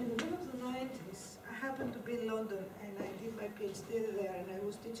the middle of the 90s, I happened to be in London, and I did my PhD there, and I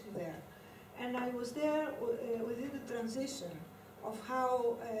was teaching there. And I was there within the transition of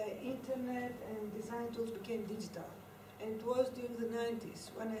how internet and design tools became digital. And it was during the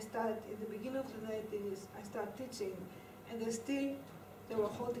 90s when I started, in the beginning of the 90s, I started teaching, and they were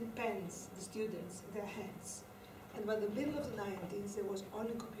holding pens, the students, in their hands. And by the middle of the 90s, there was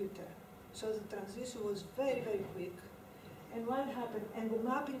only computer. So the transition was very, very quick. And what happened, and the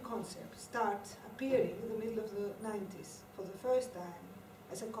mapping concept started appearing in the middle of the 90s for the first time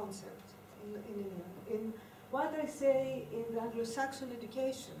as a concept in England. In what I say in the Anglo-Saxon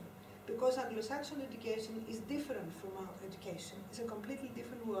education, because Anglo-Saxon education is different from our education. It's a completely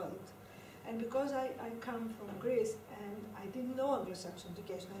different world. And because I come from Greece and I didn't know Anglo-Saxon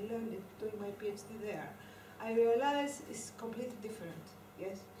education, I learned it doing my PhD there, I realized it's completely different,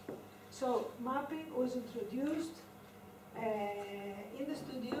 yes? So mapping was introduced in the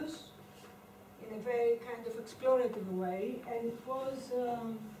studios in a very kind of explorative way, and it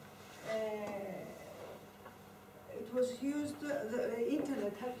was used, the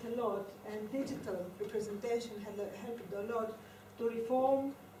internet helped a lot, and digital representation helped a lot to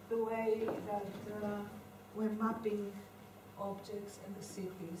reform the way that we're mapping objects in the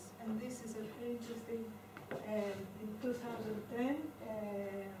cities. And this is a very interesting, in 2010,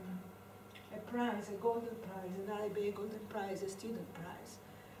 a prize, a golden prize, an IBA golden prize, a student prize,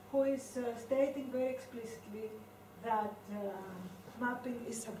 who is stating very explicitly that mapping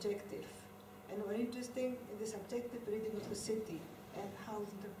is subjective. And we're interested in the subjective reading of the city and how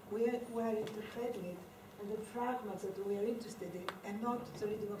we are interpreting it and the fragments that we are interested in, and not the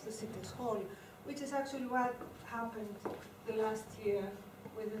reading of the city as whole, which is actually what happened the last year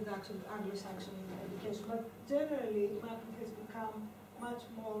with the introduction of Anglo-Saxon education. But generally, mapping has become much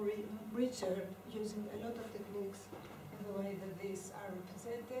more richer, using a lot of techniques in the way that these are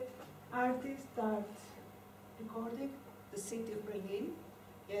represented. Artists start recording the city of Berlin,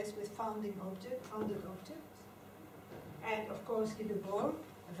 yes, with founded objects. And of course, Guy Debord,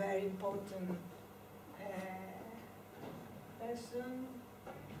 a very important person,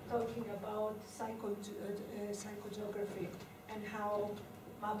 talking about psychogeography and how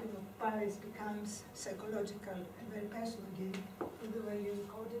mapping of Paris becomes psychological and very personal again in the way you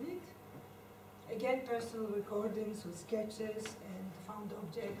recorded it. Again, personal recordings with sketches and found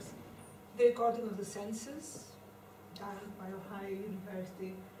objects. The recording of the senses, done by Ohio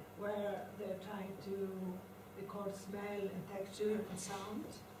University, where they're trying to record smell and texture and sound.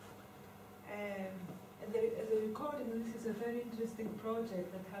 And the recording, this is a very interesting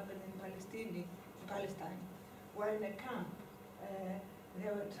project that happened in Palestine, where in a camp, they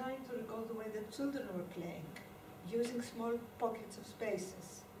were trying to record the way the children were playing, using small pockets of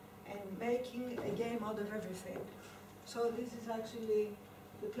spaces and making a game out of everything. So this is actually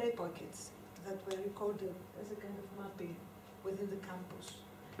the play pockets that were recorded as a kind of mapping within the campus.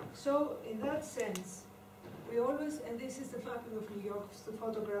 So in that sense, we always, and this is the mapping of New York, the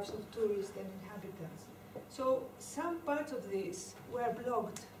photographs of tourists and inhabitants. So some parts of this were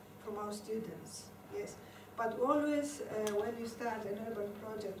blocked from our students, yes. But always, when you start an urban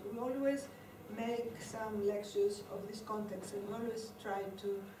project, we always make some lectures of this context, and we always try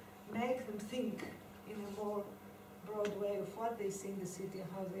to make them think in a more broad way of what they see in the city and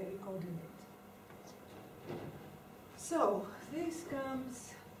how they're recording it. So this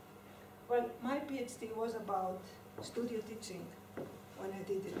comes, well, my PhD was about studio teaching when I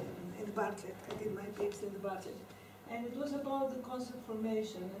did it in Bartlett. I did my PhD in the Bartlett. And it was about the concept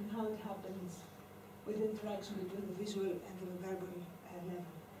formation and how it happens with interaction between the visual and the verbal level.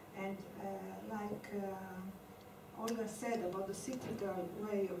 And like Olga said about the cyclical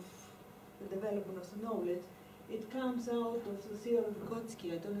way of the development of the knowledge, it comes out of the theory of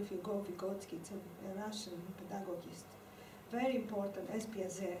Vygotsky. I don't know if you go Vygotsky, it's a Russian pedagogist. Very important as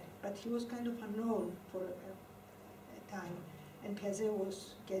Piaget, but he was kind of unknown for a time, and Piaget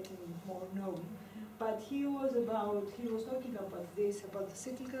was getting more known. But he was talking about this, about the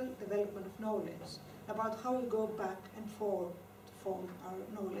cyclical development of knowledge, about how we go back and forth to form our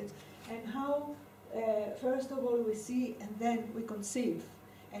knowledge, and how, first of all, we see and then we conceive.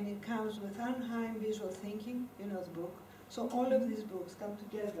 And it comes with Arnheim visual thinking, you know the book. So all of these books come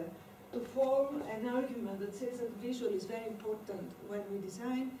together to form an argument that says that visual is very important when we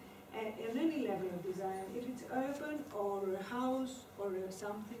design, at any level of design. If it's urban or a house or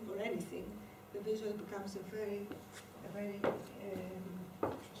something or anything, the visual becomes a very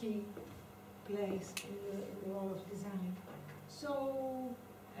key place in the role of design. So,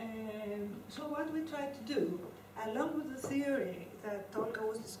 so what we try to do, along with the theory that Olga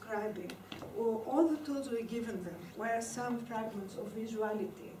was describing, all the tools we given them were some fragments of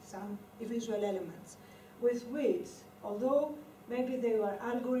visuality, some visual elements, with which, although maybe they were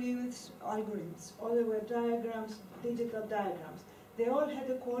algorithms, or they were diagrams, digital diagrams, they all had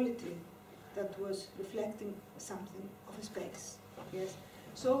a quality that was reflecting something of a space, yes?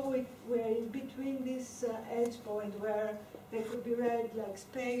 So we're in between this edge point where they could be read like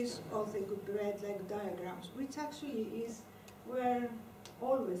space or they could be read like diagrams, which actually is where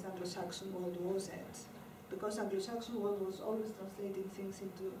always Anglo-Saxon world was at, because Anglo-Saxon world was always translating things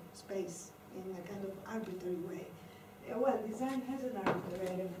into space in a kind of arbitrary way. Well, design has an arbitrary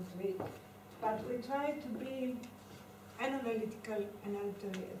element to it, but we try to be analytical and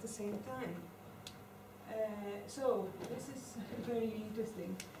arbitrary at the same time. So this is very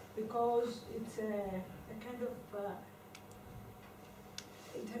interesting because it's a kind of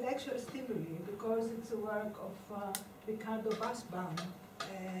intellectual stimuli, because it's a work of Ricardo Basbaum,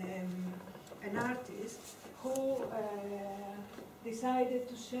 an artist who decided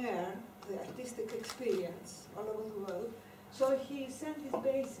to share the artistic experience all over the world. So he sent his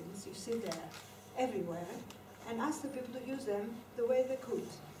basins, you see there, everywhere, and asked the people to use them the way they could.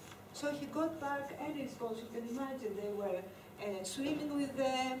 So he got back any response you can imagine. They were swimming with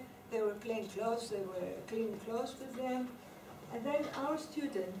them, they were playing clothes, they were cleaning clothes with them. And then our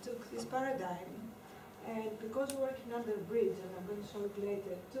student took this paradigm, and because we're working under a bridge, and I'm going to show it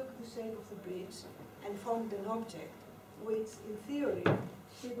later, took the shape of the bridge and formed an object, which in theory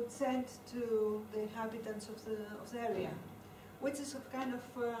he would sent to the inhabitants of the area, which is a kind of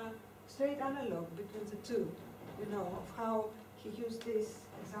straight analog between the two, you know, of how he used this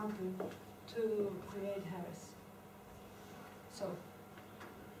example to create hers.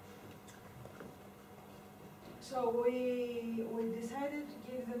 So we decided to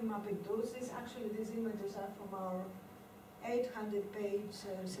give them mapping tools. These images are from our 800-page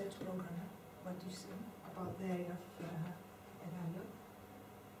research program, what you see about the area of Erano.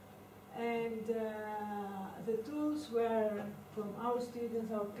 And the tools were from our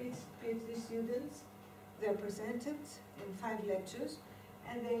students, our PhD students. They're presented in 5 lectures,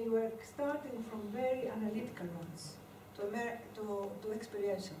 and they were starting from very analytical ones to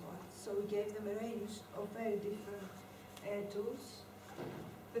experiential ones. So we gave them a range of very different tools.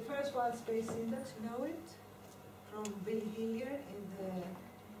 The first one, Space Index, you know it, from Bill Hillier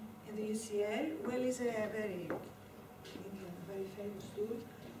in the UCL. Well, it's a very famous tool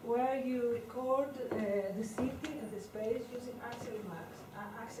where you record the city and the space using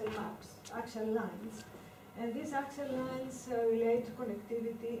axial lines. And these axial lines relate to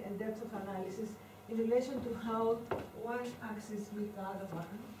connectivity and depth of analysis in relation to how one axis meets the other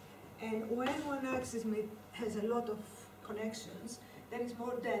one. And when one axis has a lot of connections, then it's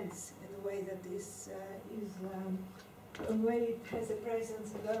more dense in the way that this when it has a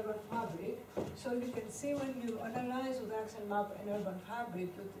presence in the urban fabric. So you can see when you analyze with axial map an urban fabric,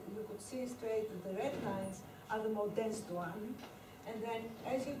 you could see straight that the red lines are the more dense one. And then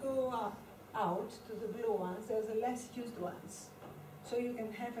as you go out to the blue ones, there's the less used ones. So you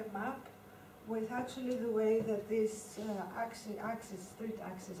can have a map with actually the way that these street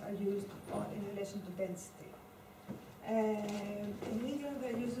axes are used in relation to density. In England,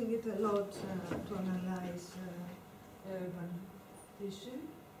 they're using it a lot to analyze urban tissue.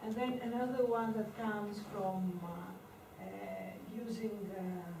 And then another one that comes from using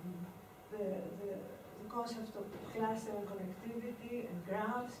the concept of cluster and connectivity and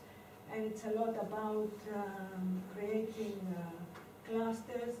graphs. And it's a lot about creating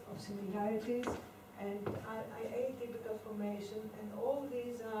clusters of similarities and atypical formation, and all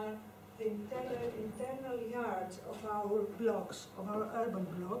these are the internal yards of our blocks, of our urban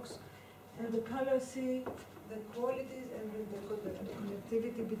blocks, and the colors see the qualities and the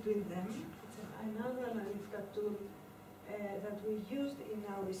connectivity between them. It's another analytical tool that we used in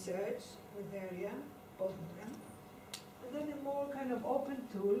our research with the area, both of them. And then a more kind of open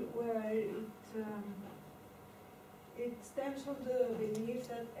tool where it stems from the belief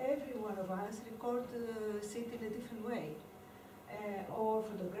that every one of us record the city in a different way, or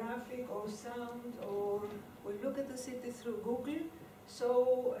photographic, or sound, or we look at the city through Google.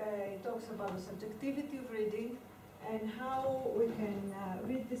 So it talks about the subjectivity of reading and how we can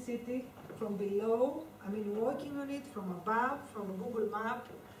read the city from below, walking on it, from above, from a Google map,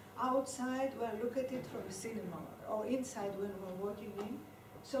 outside, look at it from a cinema, or inside when we're walking in.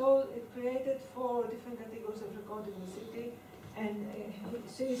 So it created 4 different categories of recording the city, and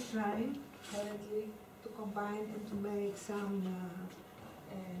she is trying currently to combine and to make some,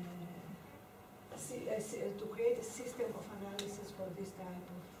 to create a system of analysis for this type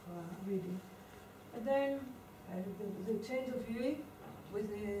of reading. And then the change of viewing with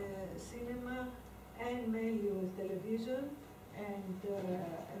the cinema and mainly with television, and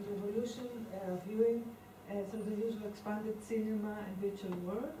revolution viewing through the use of expanded cinema and virtual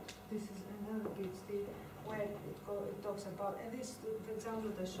world. This is another PhD where it talks about, and this, for example,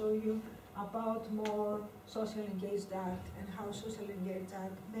 that I show you about more social engaged art and how social engaged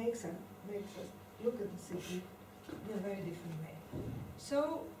art makes us look at the city in a very different way.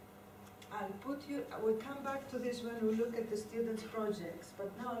 So we'll come back to this when we look at the students' projects, but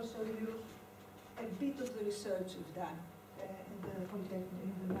now I'll show you a bit of the research we've done in the Polytechnic,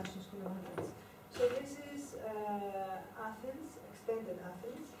 in the National School of Athens. So this is Athens, extended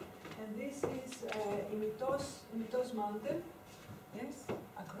Athens, and this is Mytos Mountain, yes,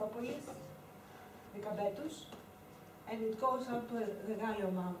 Acropolis, Lycabettus, and it goes up to the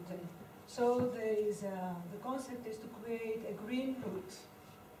Gallio Mountain. So there is the concept is to create a green route,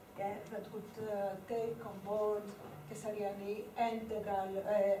 yeah, that would take on board Kessariani and the Gallio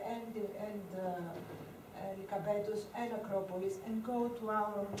Lycabettus and Acropolis and go to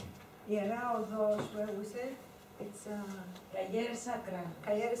our Ieraodos, where we said it's Cagliari Sacra.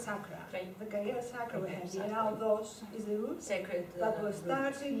 Cagliari Sacra. The Cagliari Sacra we have. Ieraodos is the route Sacred that was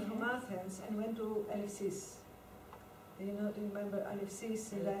starting from Athens and went to Elefsis. Do you remember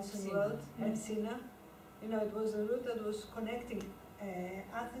Elefsis in the ancient world? Elefsina. It was a route that was connecting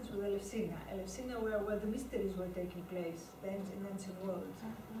Athens with Elefsina. Elefsina where the mysteries were taking place then in ancient world.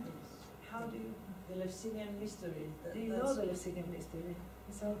 How do you... The Elefsinian mystery. Do you know the Elefsinian mystery?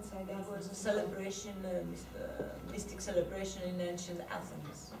 It's outside It Athens. was a celebration, mystic celebration in ancient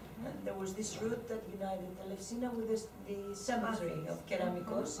Athens. And there was this route that united Elefsina with the cemetery of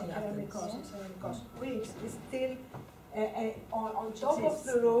Keramikos in Athens. Keramikos, which is still on top of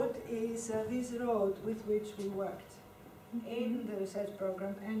the road is this road with which we worked in the research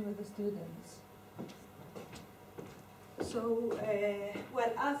program and with the students. So,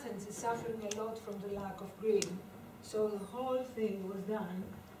 well, Athens is suffering a lot from the lack of green. So the whole thing was done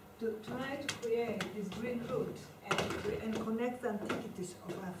to try to create this green route and connect the antiquities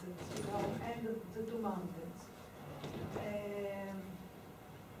of Athens, you know, and the two mountains.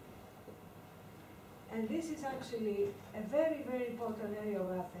 And this is actually a very, very important area of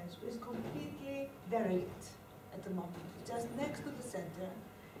Athens, which is completely derelict at the moment. Just next to the center.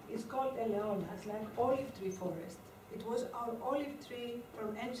 It's called Eleonas, like olive tree forest. It was our olive tree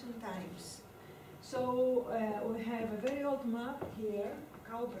from ancient times. So we have a very old map here,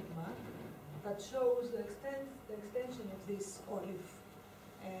 Cowbird map, that shows the extension of this olive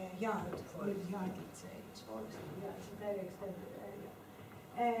yard, let's say. It's forest, yeah, it's a very extended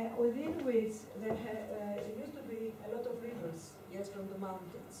area. Within which there used to be a lot of rivers, yes, from the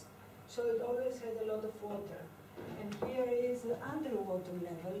mountains. So it always had a lot of water. And here is the underwater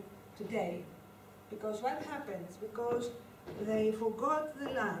level today. Because what happens? Because they forgot the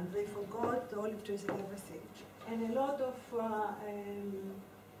land, they forgot the olive trees and everything. And a lot of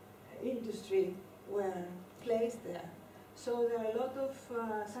industry were placed there. So there are a lot of,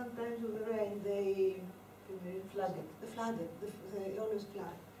 sometimes with the rain, they flooded, they always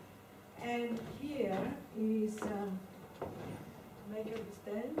flood. And here is, to make you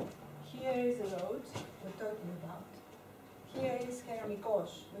understand, here is the road we're talking about. Here is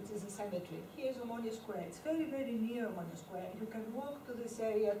Keramikos, which is a cemetery. Here is Otoño Square. It's very, very near Otoño Square. You can walk to this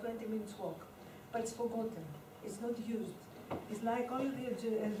area, 20 minutes walk, but it's forgotten. It's not used. It's like only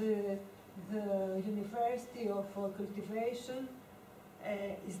the University of Cultivation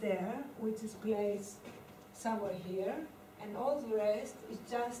is there, which is placed somewhere here, and all the rest is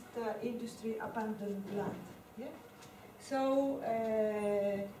just industry abandoned land. Yeah? So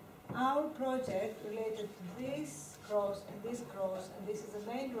our project related to this cross, and this is the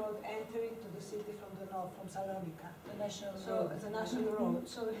main road entering to the city from the north, from Salonika. The national road. The national Mm-hmm. road.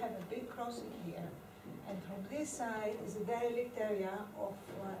 So we have a big crossing here. And from this side is the derelict area of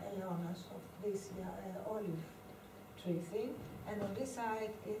Eleonas, of this olive tree thing. And on this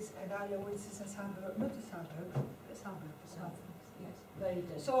side is a valley, which is a suburb, not a suburb, a suburb of Athens, yes. Very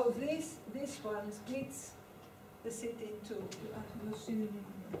good. So this one splits the city into, you've seen,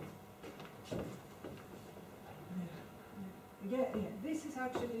 yeah, this is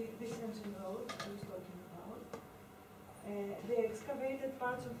actually this ancient road I was talking about. They excavated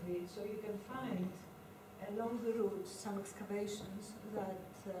parts of it, so you can find along the route some excavations that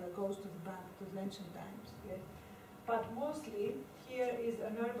goes to the back to the ancient times. Yes. But mostly here is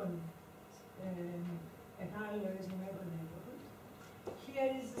an urban, Arquitectura is an urban neighborhood. Here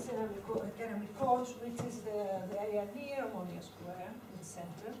is the Keramikos, which is the area near Otoño Square in the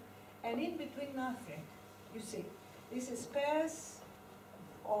center, and in between nothing. You see, this is sparse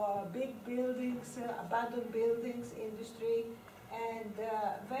or big buildings, abandoned buildings, industry, and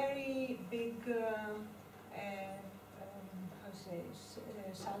very big,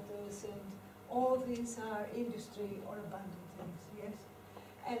 shutters, and all these are industry or abandoned things, yes?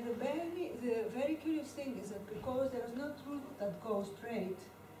 And the very curious thing is that because there is no route that goes straight,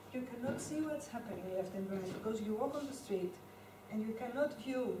 you cannot see what's happening left and right, because you walk on the street and you cannot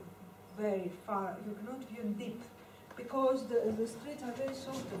view very far, you cannot view deep, because the streets are very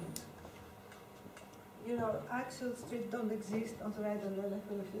shortened. You know, actual streets don't exist on the right and the left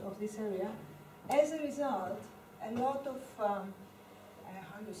of this area. As a result, a lot of,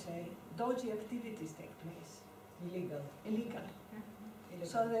 dodgy activities take place. Illegal. Illegal.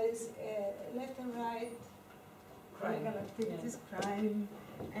 So there is left and right illegal activities, crime,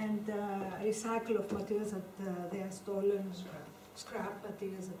 and recycle of materials that they are stolen, scrap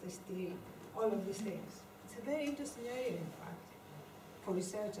materials that they steal, all of these things. It's a very interesting area, in fact, for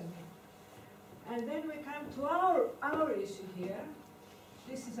research, I mean. And then we come to our issue here.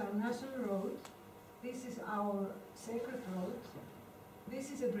 This is our national road. This is our sacred road.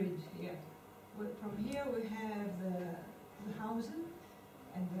 This is a bridge here. From here we have the housing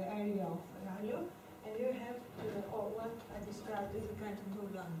and the area of Rallo, and you have what I described as a kind of new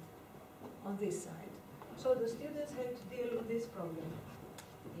land on this side. So the students have to deal with this problem.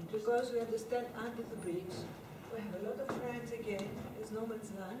 Because we understand under the bridge, we have a lot of crimes again, it's no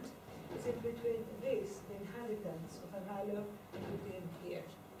man's land. It's in between this, the inhabitants of Rallo, and between here.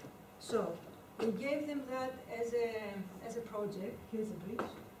 So we gave them that as a project. Here's a bridge,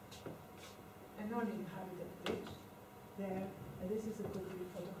 a non-inhabited bridge there, and this is a couple of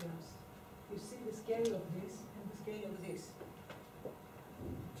photographs. You see the scale of this and the scale of this.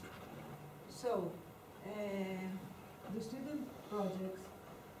 So, the student projects,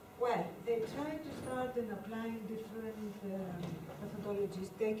 well, they try to start in applying different methodologies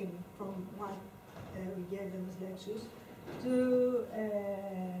taken from what we gave them as lectures to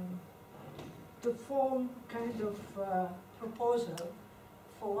form kind of proposal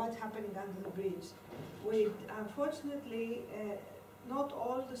for what's happening under the bridge. With, unfortunately, not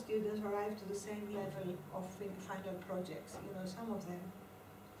all the students arrived to the same level of final projects. You know, some of them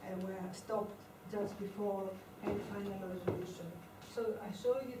were stopped just before any final resolution. So I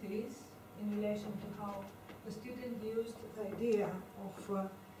show you this in relation to how the student used the idea of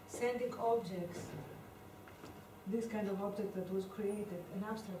sending objects, this kind of object that was created, an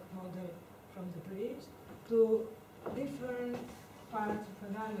abstract model from the bridge, to different parts of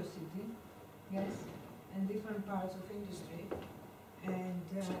an island city, yes, and different parts of industry, and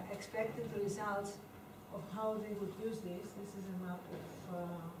expected the results of how they would use this. This is a map of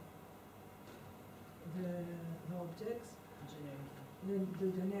the objects, the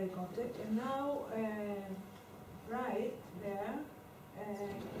generic object, and now right there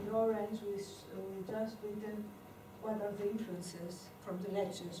in orange we just written what are the influences from the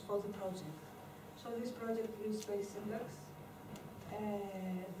lectures for the project. So this project used space syntax.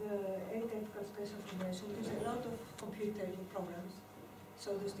 The atypical space information used a lot of computer programs. So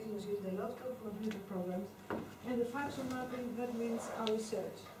the students used a lot of computer programs. And the function mapping, that means our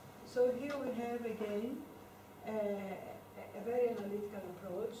research. So here we have again a very analytical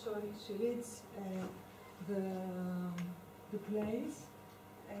approach. So she reads the planes.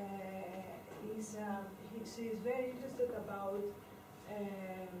 She is very interested about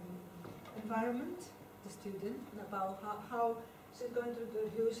environment, the student, and about how she's going to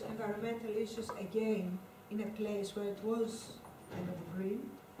introduce environmental issues again in a place where it was kind of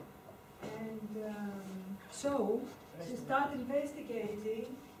green. And so she started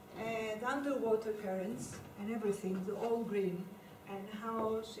investigating the underwater currents and everything, the all green, and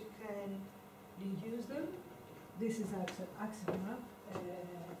how she can reuse them. This is axis map,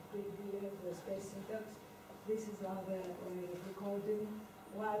 the space syntax. This is our recording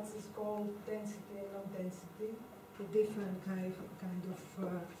what is called density and non-density, the different kind of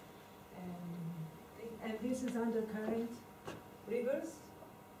and this is undercurrent rivers.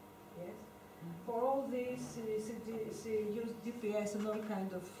 Yes. For all these, she used GPS and all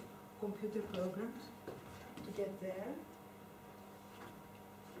kind of computer programs to get there.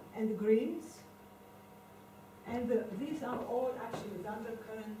 And the greens. And these are all actually the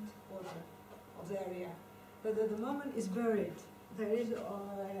undercurrent water of the area, but at the moment is buried. There is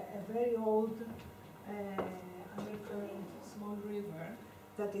a very old undercurrent small river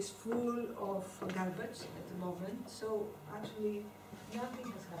that is full of garbage at the moment. So actually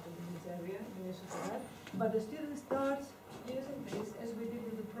nothing has happened in this area in relation to that. But the students start using this as we did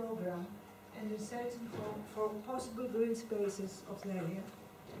in the program and researching for possible green spaces of the area.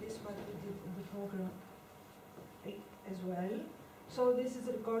 This is what we did in the program as well. So this is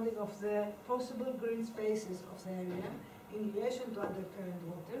a recording of the possible green spaces of the area in relation to undercurrent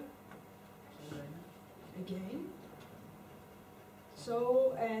water. Again.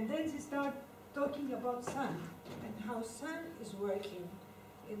 So, and then she started talking about sun and how sun is working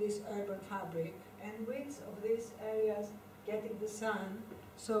in this urban fabric and which of these areas getting the sun.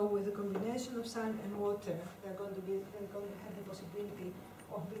 So with the combination of sun and water, they're going to have the possibility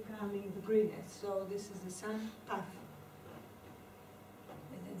of becoming the greenest. So this is the sun path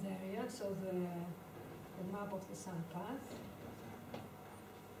in this area. So the map of the sun path,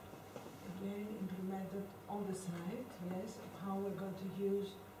 again implemented on the site, yes, of how we're going to use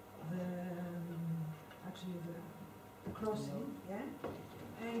the crossing, yeah.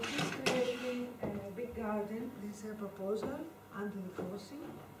 And she's creating a big garden. This is her proposal under the crossing.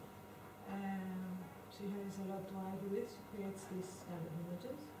 She has a lot to argue with. She creates these kind of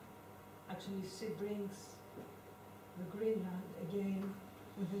images. Actually, she brings the Greenland again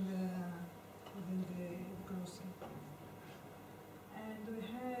within the crossing. And we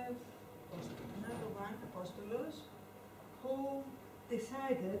have another one, Apostolos, who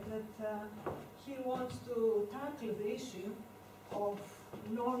decided that he wants to tackle the issue of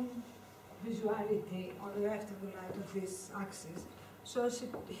non-visuality on the left and the right of this axis. So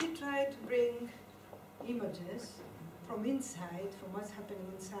he tried to bring images from inside, from what's happening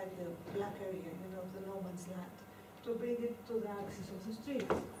inside the black area, you know, the no man's land, to bring it to the axis of the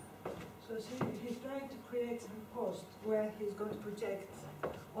street. So So see, he's trying to create some post where he's going to project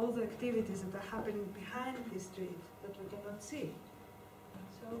all the activities that are happening behind the street that we cannot see.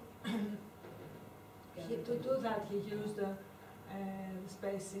 So to do that, he used the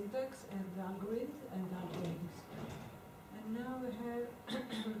space syntax and the algorithm and the algorithms. And now we have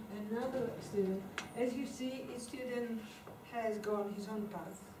another student. As you see, each student has gone his own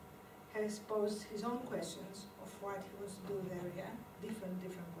path, has posed his own questions of what he wants to do in the area, different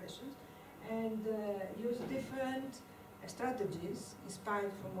questions, and use different strategies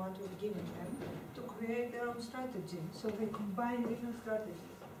inspired from what we've given them to create their own strategy. So they combine different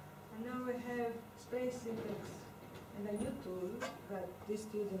strategies. And now we have space syntax and a new tool that this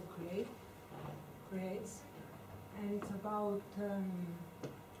student creates, and it's about how do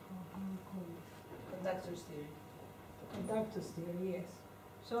you call it? Conductors theory. Conductors theory, yes.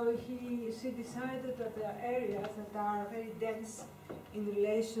 So she decided that there are areas that are very dense in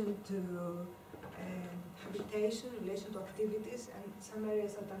relation to habitation, in relation to activities, and some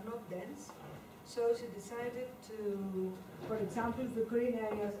areas that are not dense. So she decided to, for example, the green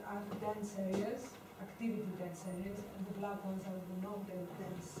areas are the dense areas, activity dense areas, and the black ones are the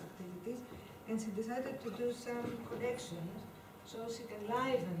non-dense activities. And she decided to do some connections so she can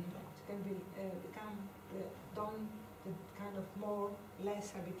liven, she can become the kind of more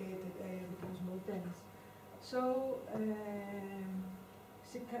less habitated area becomes more dense. So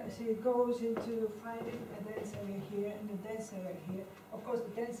she goes into finding a dense area here and a dense area here. Of course,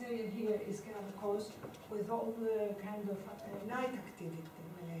 the dense area here is kind of course with all the kind of night activity.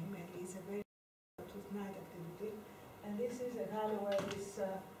 Mainly, it's a very with night activity, and this is a valley where it's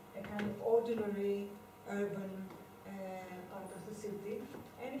a kind of ordinary urban part of the city.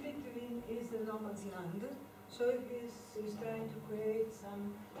 And in between is the no man's land. So he's trying to create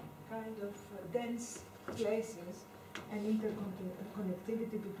some kind of dense places and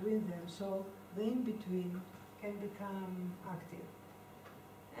interconnectivity between them, so the in-between can become active.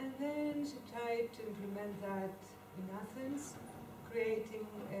 And then she tried to implement that in Athens, creating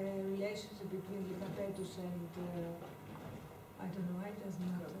a relationship between the Capetus and, I don't know, it doesn't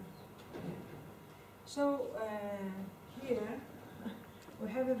matter. Yeah. So here we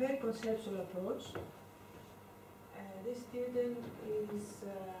have a very conceptual approach. This student is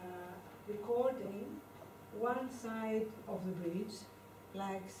recording one side of the bridge,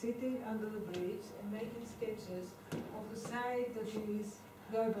 like sitting under the bridge and making sketches of the side that is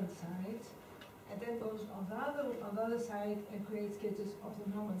the urban side, and then goes on the other side and creates sketches of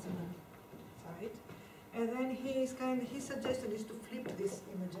the no man's land side. And then his suggestion is to flip these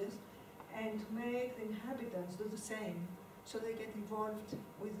images and to make the inhabitants do the same, so they get involved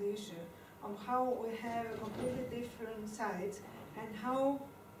with the issue on how we have completely different sides and how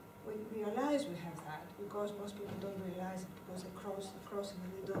we realize we have that, because most people don't realize it because they cross the crossing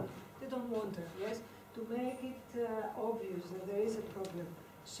and they don't wonder, yes? To make it obvious that there is a problem,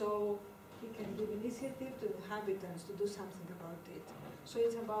 so he can give initiative to the inhabitants to do something about it. So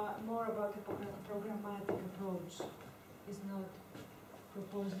it's more about a programmatic approach. It's not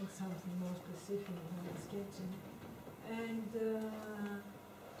proposing something more specific than sketching. And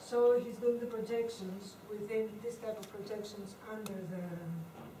so he's doing the projections within this type of projections under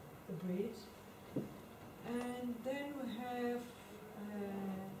the bridge. And then we have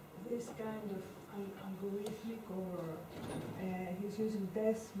this kind of algorithmic, or he's using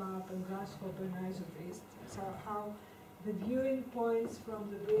desk map and grasshopper and isotist. So how the viewing points from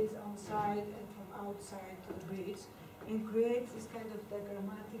the bridge on side and from outside to the bridge, and creates this kind of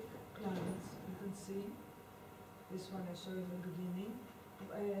diagrammatic plans. You can see this one I showed in the beginning,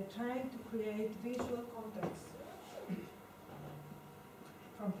 trying to create visual context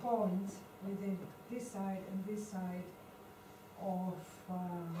from points within this side and this side of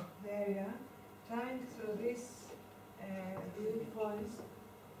the area, trying through these viewing points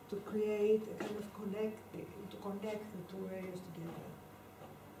to create a kind of connect the two areas together.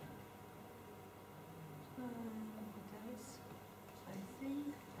 What else? I think.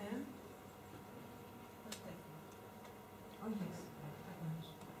 Oh yes, that one.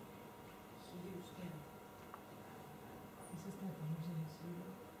 Huge, yeah. This is that one, yes.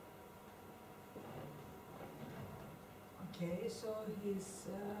 Okay, so he's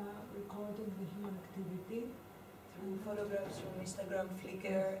recording the human activity through photographs from Instagram,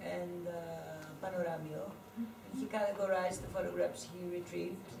 Flickr, and Panoramio. He categorized the photographs he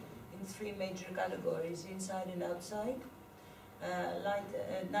retrieved in 3 major categories: inside and outside,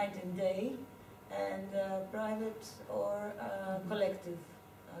 night and day, and private or collective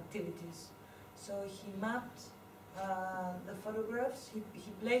activities. So he mapped the photographs,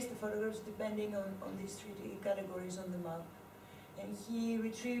 he placed the photographs depending on these 3 categories on the map. and he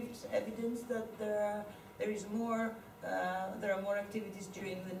retrieved evidence that there are more activities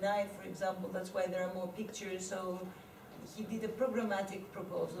during the night, for example. That's why there are more pictures. So he did a programmatic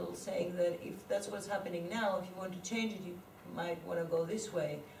proposal saying that if that's what's happening now, if you want to change it, you might want to go this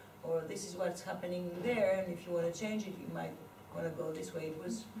way, or this is what's happening there, and if you want to change it, you might want to go this way. It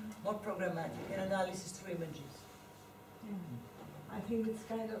was more programmatic, an analysis through images. Yeah. I think it's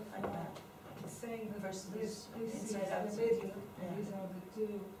kind of it's saying that Versus this is inside the outside. middle, Yeah. and these are the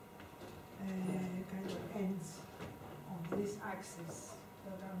two kind of ends of this axis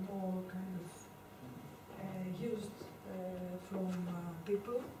that are more kind of used from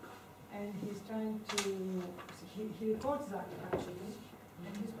people, and he's trying to, he reports that actually,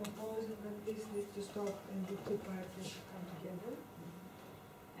 and he's proposing that this needs to stop and the two parts need to come together.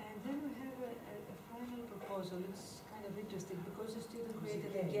 And then we have a final proposal. It's kind of interesting because the student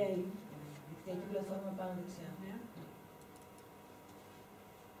created a game. Tem plataforma para acontecer. Yeah.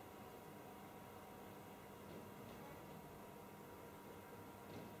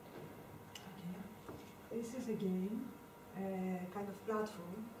 Okay. This is a game, kind of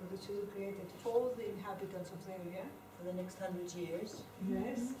platform that the student created for the inhabitants of the area. For the next 100 years.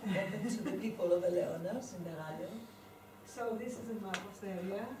 Yes. Open to the people of Eleonas in the radio. So this is a map of the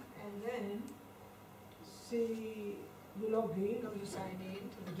area, and then you log in or you sign in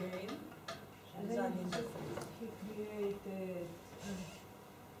to the game. And then he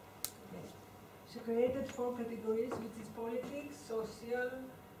created 4 categories, which is politics, social,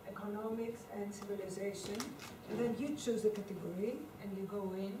 economics, and civilization. And then you choose the category and you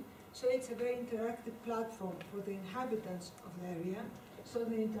go in. So it's a very interactive platform for the inhabitants of the area, so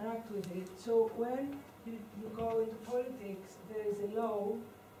they interact with it. So when you go into politics, there is a law,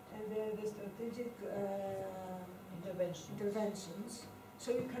 and there are the strategic interventions.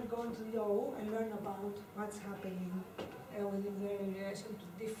 So you can go into law and learn about what's happening within the area in relation to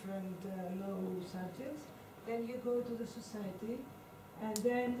different law subjects. Then you go to the society, and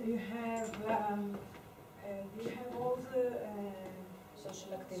then you have all the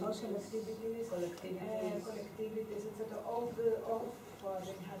social activities, collectivities, etc. All for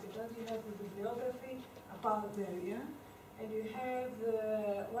the inhabitants. You have the bibliography about the area, and you have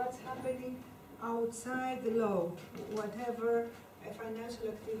what's happening outside the law, whatever financial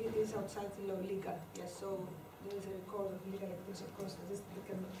activities outside the law, legal. Yes, so there is a record of legal activities, of course, this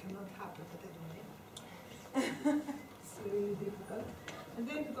cannot happen, but anyway. It's really difficult. And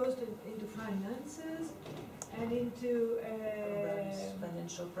then it goes into finances and into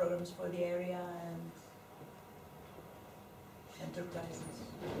financial programs for the area and enterprises.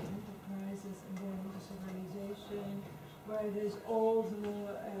 Enterprises, and then into civilization, where there's all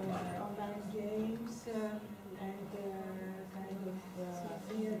the online games and kind of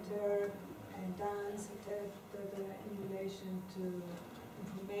theater and dance, etc., in relation to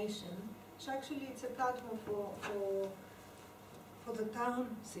information. So actually it's a platform for the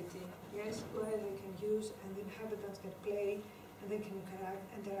town city, yes, where they can use and the inhabitants can play and they can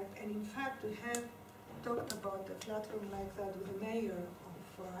interact. And in fact we have talked about a platform like that with the mayor of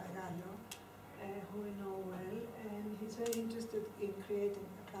Rano, who we know well, and he's very interested in creating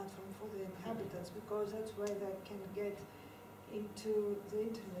a platform for the inhabitants because that's where they can get into the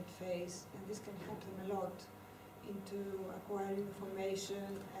internet phase, and this can help them a lot into acquiring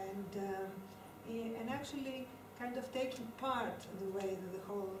information and actually kind of taking part in the way that the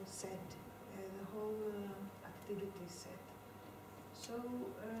whole set, the whole activity is set. So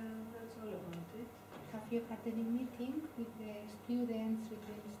that's all about it. Have you had any meeting with the students,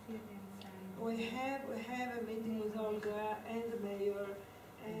 We have a meeting with Olga and the mayor,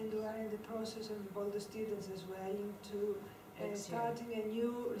 and we are in the process of all the students as well into starting a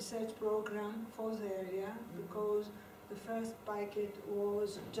new research program for the area, because the first packet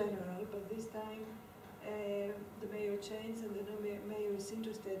was general, but this time the mayor changed, and the new mayor is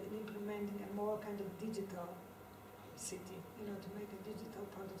interested in implementing a more kind of digital city, to make a digital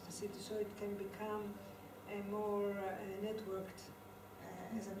part of the city, so it can become a more networked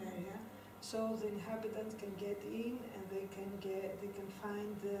as an area. So the inhabitants can get in, and they can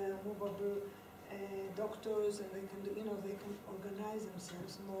find movable doctors, and they can they can organize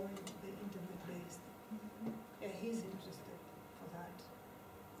themselves more in the internet based. Yeah, he's interested for that.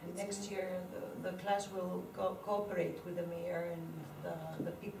 And next year, the class will cooperate with the mayor and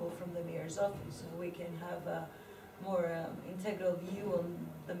the people from the mayor's office, so we can have a more integral view on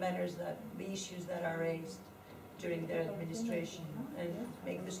the issues that are raised during their administration, and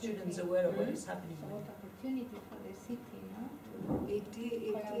make the students aware of what is happening. What opportunity for the city, no? It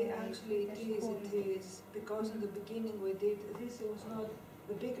is, because in the beginning we did, this was not,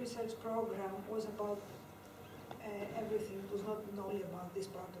 the big research program was about everything. It was not only about this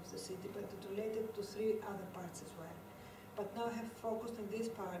part of the city, but it related to 3 other parts as well. But now I have focused on this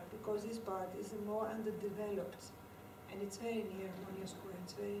part because this part is more underdeveloped, and it's very near Monia Square.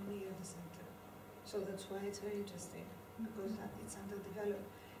 It's very near the center, so that's why it's very interesting because it's underdeveloped.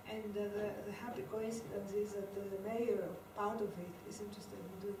 And the happy coincidence is that the mayor, part of it, is interested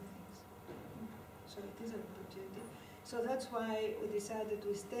in doing things. So it is an opportunity. So that's why we decided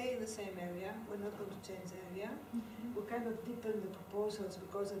we stay in the same area. We're not going to change the area. We kind of deepen the proposals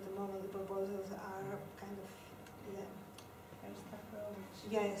because at the moment the proposals are kind of, First approach.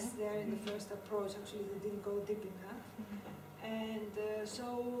 yes, they're in the first approach. Actually, they didn't go deep enough. And so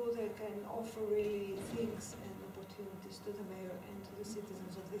they can offer really things and opportunities to the mayor and to the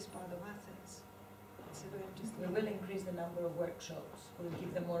citizens of this part of Athens. It's a very interesting. We will increase the number of workshops. We'll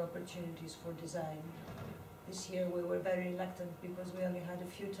give them more opportunities for design. This year we were very reluctant because we only had a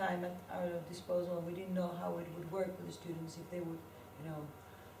few time at our disposal. We didn't know how it would work with the students, if they would,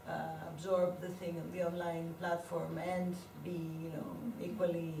 absorb the thing, the online platform, and be,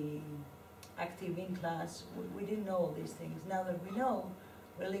 equally active in class. We didn't know all these things. Now that we know,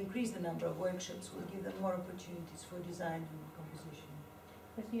 we'll increase the number of workshops. We'll give them more opportunities for design and composition.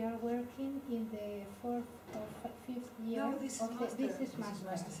 Because you are working in the 4th or 5th year. No, this is master. This is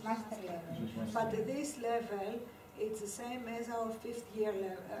master level. But at this level, it's the same as our 5th year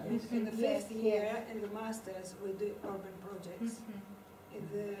level. In the 5th year, in the masters, we do urban projects. In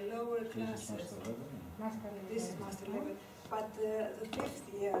the lower classes, this is master level. But the 5th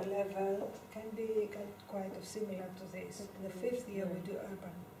year level can be quite similar to this. In the 5th year, we do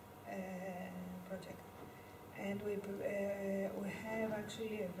urban project. And we have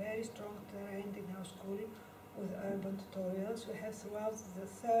actually a very strong trend in our school with urban tutorials. We have throughout the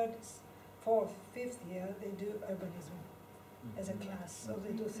 3rd, 4th, 5th year, they do urbanism as a class. So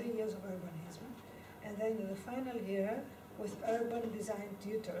they do 3 years of urbanism. And then in the final year, with urban design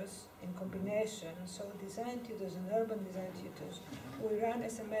tutors in combination, so design tutors and urban design tutors, we run a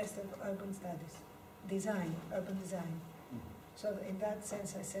semester of urban studies, urban design. So in that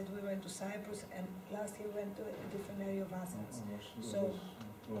sense, I said we went to Cyprus, and last year we went to a different area of Athens. So,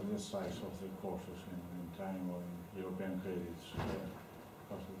 what was the size of the courses in time or in European credits?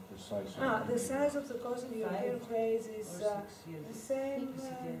 The size of the course in European credits is the same.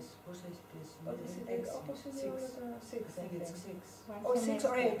 Or 6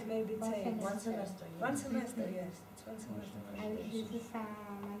 or 8, maybe it's 8. One semester. One semester, yes. It's one semester. And this is a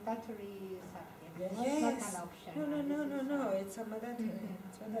mandatory subject, Yes. not an option. No, it's a mandatory.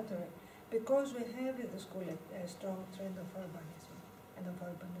 It's mandatory. Because we have in the school a strong trend of urbanism and of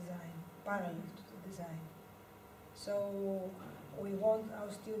urban design, parallel to the design. So we want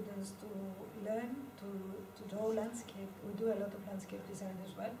our students to learn to draw landscape. We do a lot of landscape design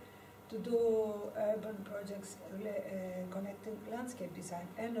as well. To do urban projects connecting landscape design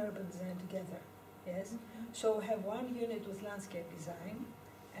and urban design together. Yes. So we have one unit with landscape design,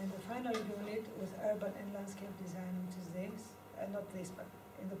 and the final unit with urban and landscape design, which is this, not this, but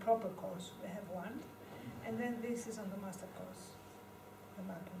in the proper course we have one, and then this is on the master course, the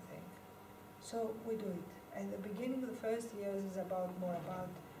mapping thing. So we do it. And the beginning of the first years is more about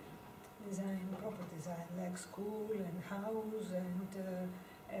design, proper design, like school and house and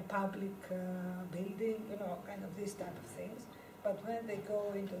a public building, kind of this type of things. But when they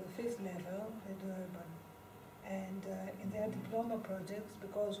go into the 5th level, they do urban. And in their diploma projects,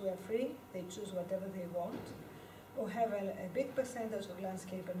 because we are free, they choose whatever they want. We have a big percentage of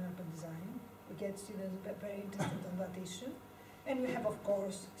landscape and urban design. We get students very interested in that issue. And we have, of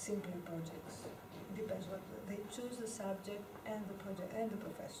course, simpler projects. It depends what they choose, the subject and the project and the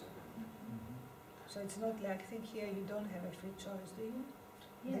professor. So it's not like, I think here you don't have a free choice, do you?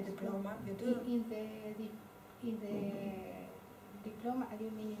 Yes, the diploma, you do. In the diploma,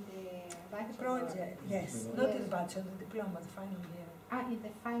 you mean in the bachelor? Project, yes. Not in the bachelor, the diploma, the final year. In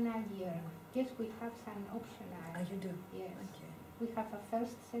the final year. Yes, we have some optional. You do? Yes. Okay. We have a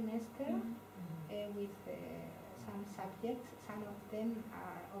first semester with some subjects. Some of them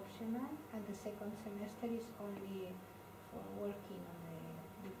are optional, and the second semester is only for working on the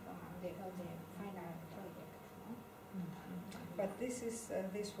diploma, on the final project. No? But this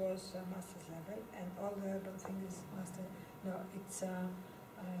was master's level, and all the urban thing is master. No, it's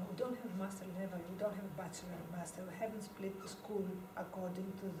we don't have master level. We don't have a bachelor and master. We haven't split the school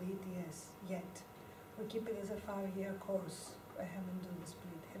according to the ETS yet. We keep it as a 5-year course. I haven't done the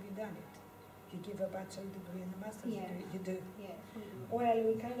split. Have you done it? You give a bachelor degree and a master's degree. You do. Yes. Well,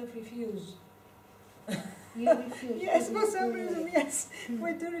 we kind of refuse. You refuse. Yes, for some reason, yes.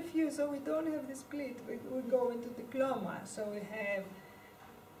 We do refuse, so we don't have the split. We go into diploma, so we have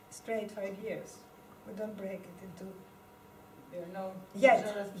straight 5 years. We don't break it into. There are no Yet,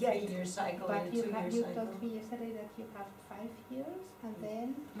 sort of yet. 3-year cycle But and you 2-year have, you cycle. told me yesterday that you have 5 years and then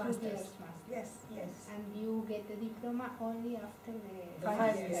 2 Masters. years master. Yes, yes. And you get the diploma only after the The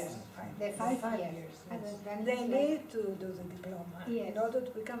 5 years. years. The 5 5 years. years, And yes. then They it's need to do the diploma Yes. in order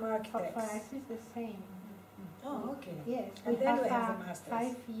to become like, for us architects. it's the same. Oh, okay. Yes, And we then have we have a the masters.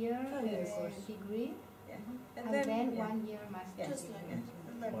 5-year 5-year course. degree Yeah. and then yeah. 1 year master Just degree.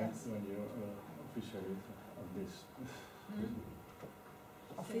 like Like When, us. when you officially at this, Mm.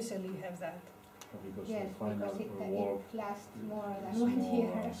 Officially you have that. because Yes, the final because work it lasts more is than 1 more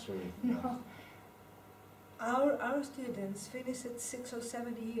year. solid. No. Our students finish at 6 or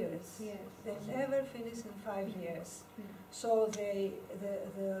 7 years. Yes. They never finish in 5 years. Mm. So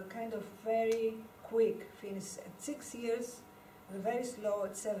the kind of very quick finish at 6 years, the very slow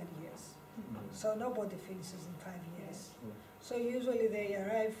at 7 years. Mm. So nobody finishes in 5 years. Yes. So usually they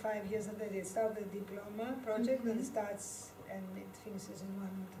arrive 5 years and then they start the diploma project and Mhm. it starts and it finishes in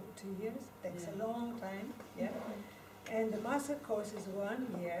 1 to 2 years. Takes a Yeah. long time. Yeah. And the master course is 1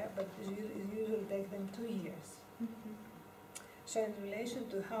 year, but it usually takes them 2 years. Mhm. So in relation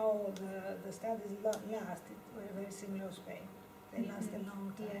to how the studies last, we're very similar to Spain. They last a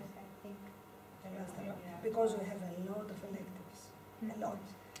long time. Yes, I think. They last a lot. Yeah. Because we have a lot of electives. Mhm. A lot.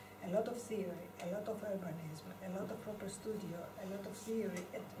 A lot of theory, a lot of urbanism, a lot of proper studio, a lot of theory,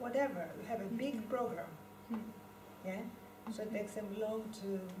 whatever. We have a big Mhm. program. Mm. Yeah? So it takes them long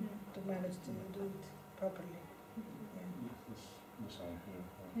to manage to do it properly. Mhm. Yeah. Yes, the same here.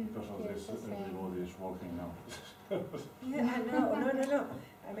 Mm, Because of yes, this, the same. everybody is working now. Yeah, I know. No.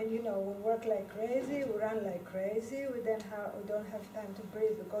 I mean, you know, we work like crazy, we run like crazy. We don't have time to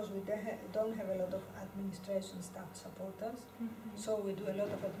breathe because we don't have a lot of administration staff to support us. Mhm. So we do a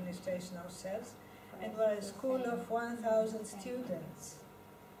lot of administration ourselves. For And us we're a it's the school same. of 1,000 Same. students.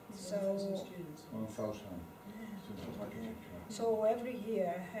 So, 1,000 students. 1,000 students of architecture. so every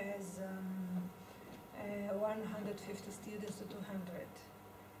year has 150 students to 200.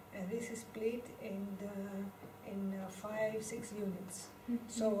 And this is split in 5-6 units. Mhm.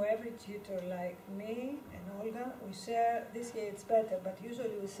 So every tutor like me and Olga, we share, this year it's better, but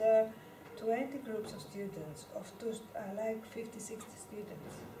usually we share 20 groups of students, like 50-60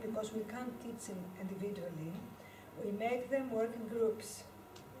 students, because we can't teach them individually. We make them work in groups.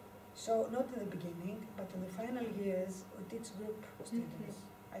 So not in the beginning, but in the final years, we teach group students.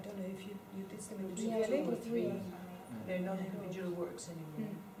 I don't know if you teach them Yeah, individually. we do three. also. They're not individual works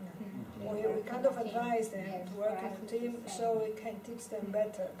anymore. Mm. No. Mm. We kind of advise them Yes, to work for in us a it's the team same. so we can teach them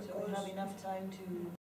better So we because have enough time to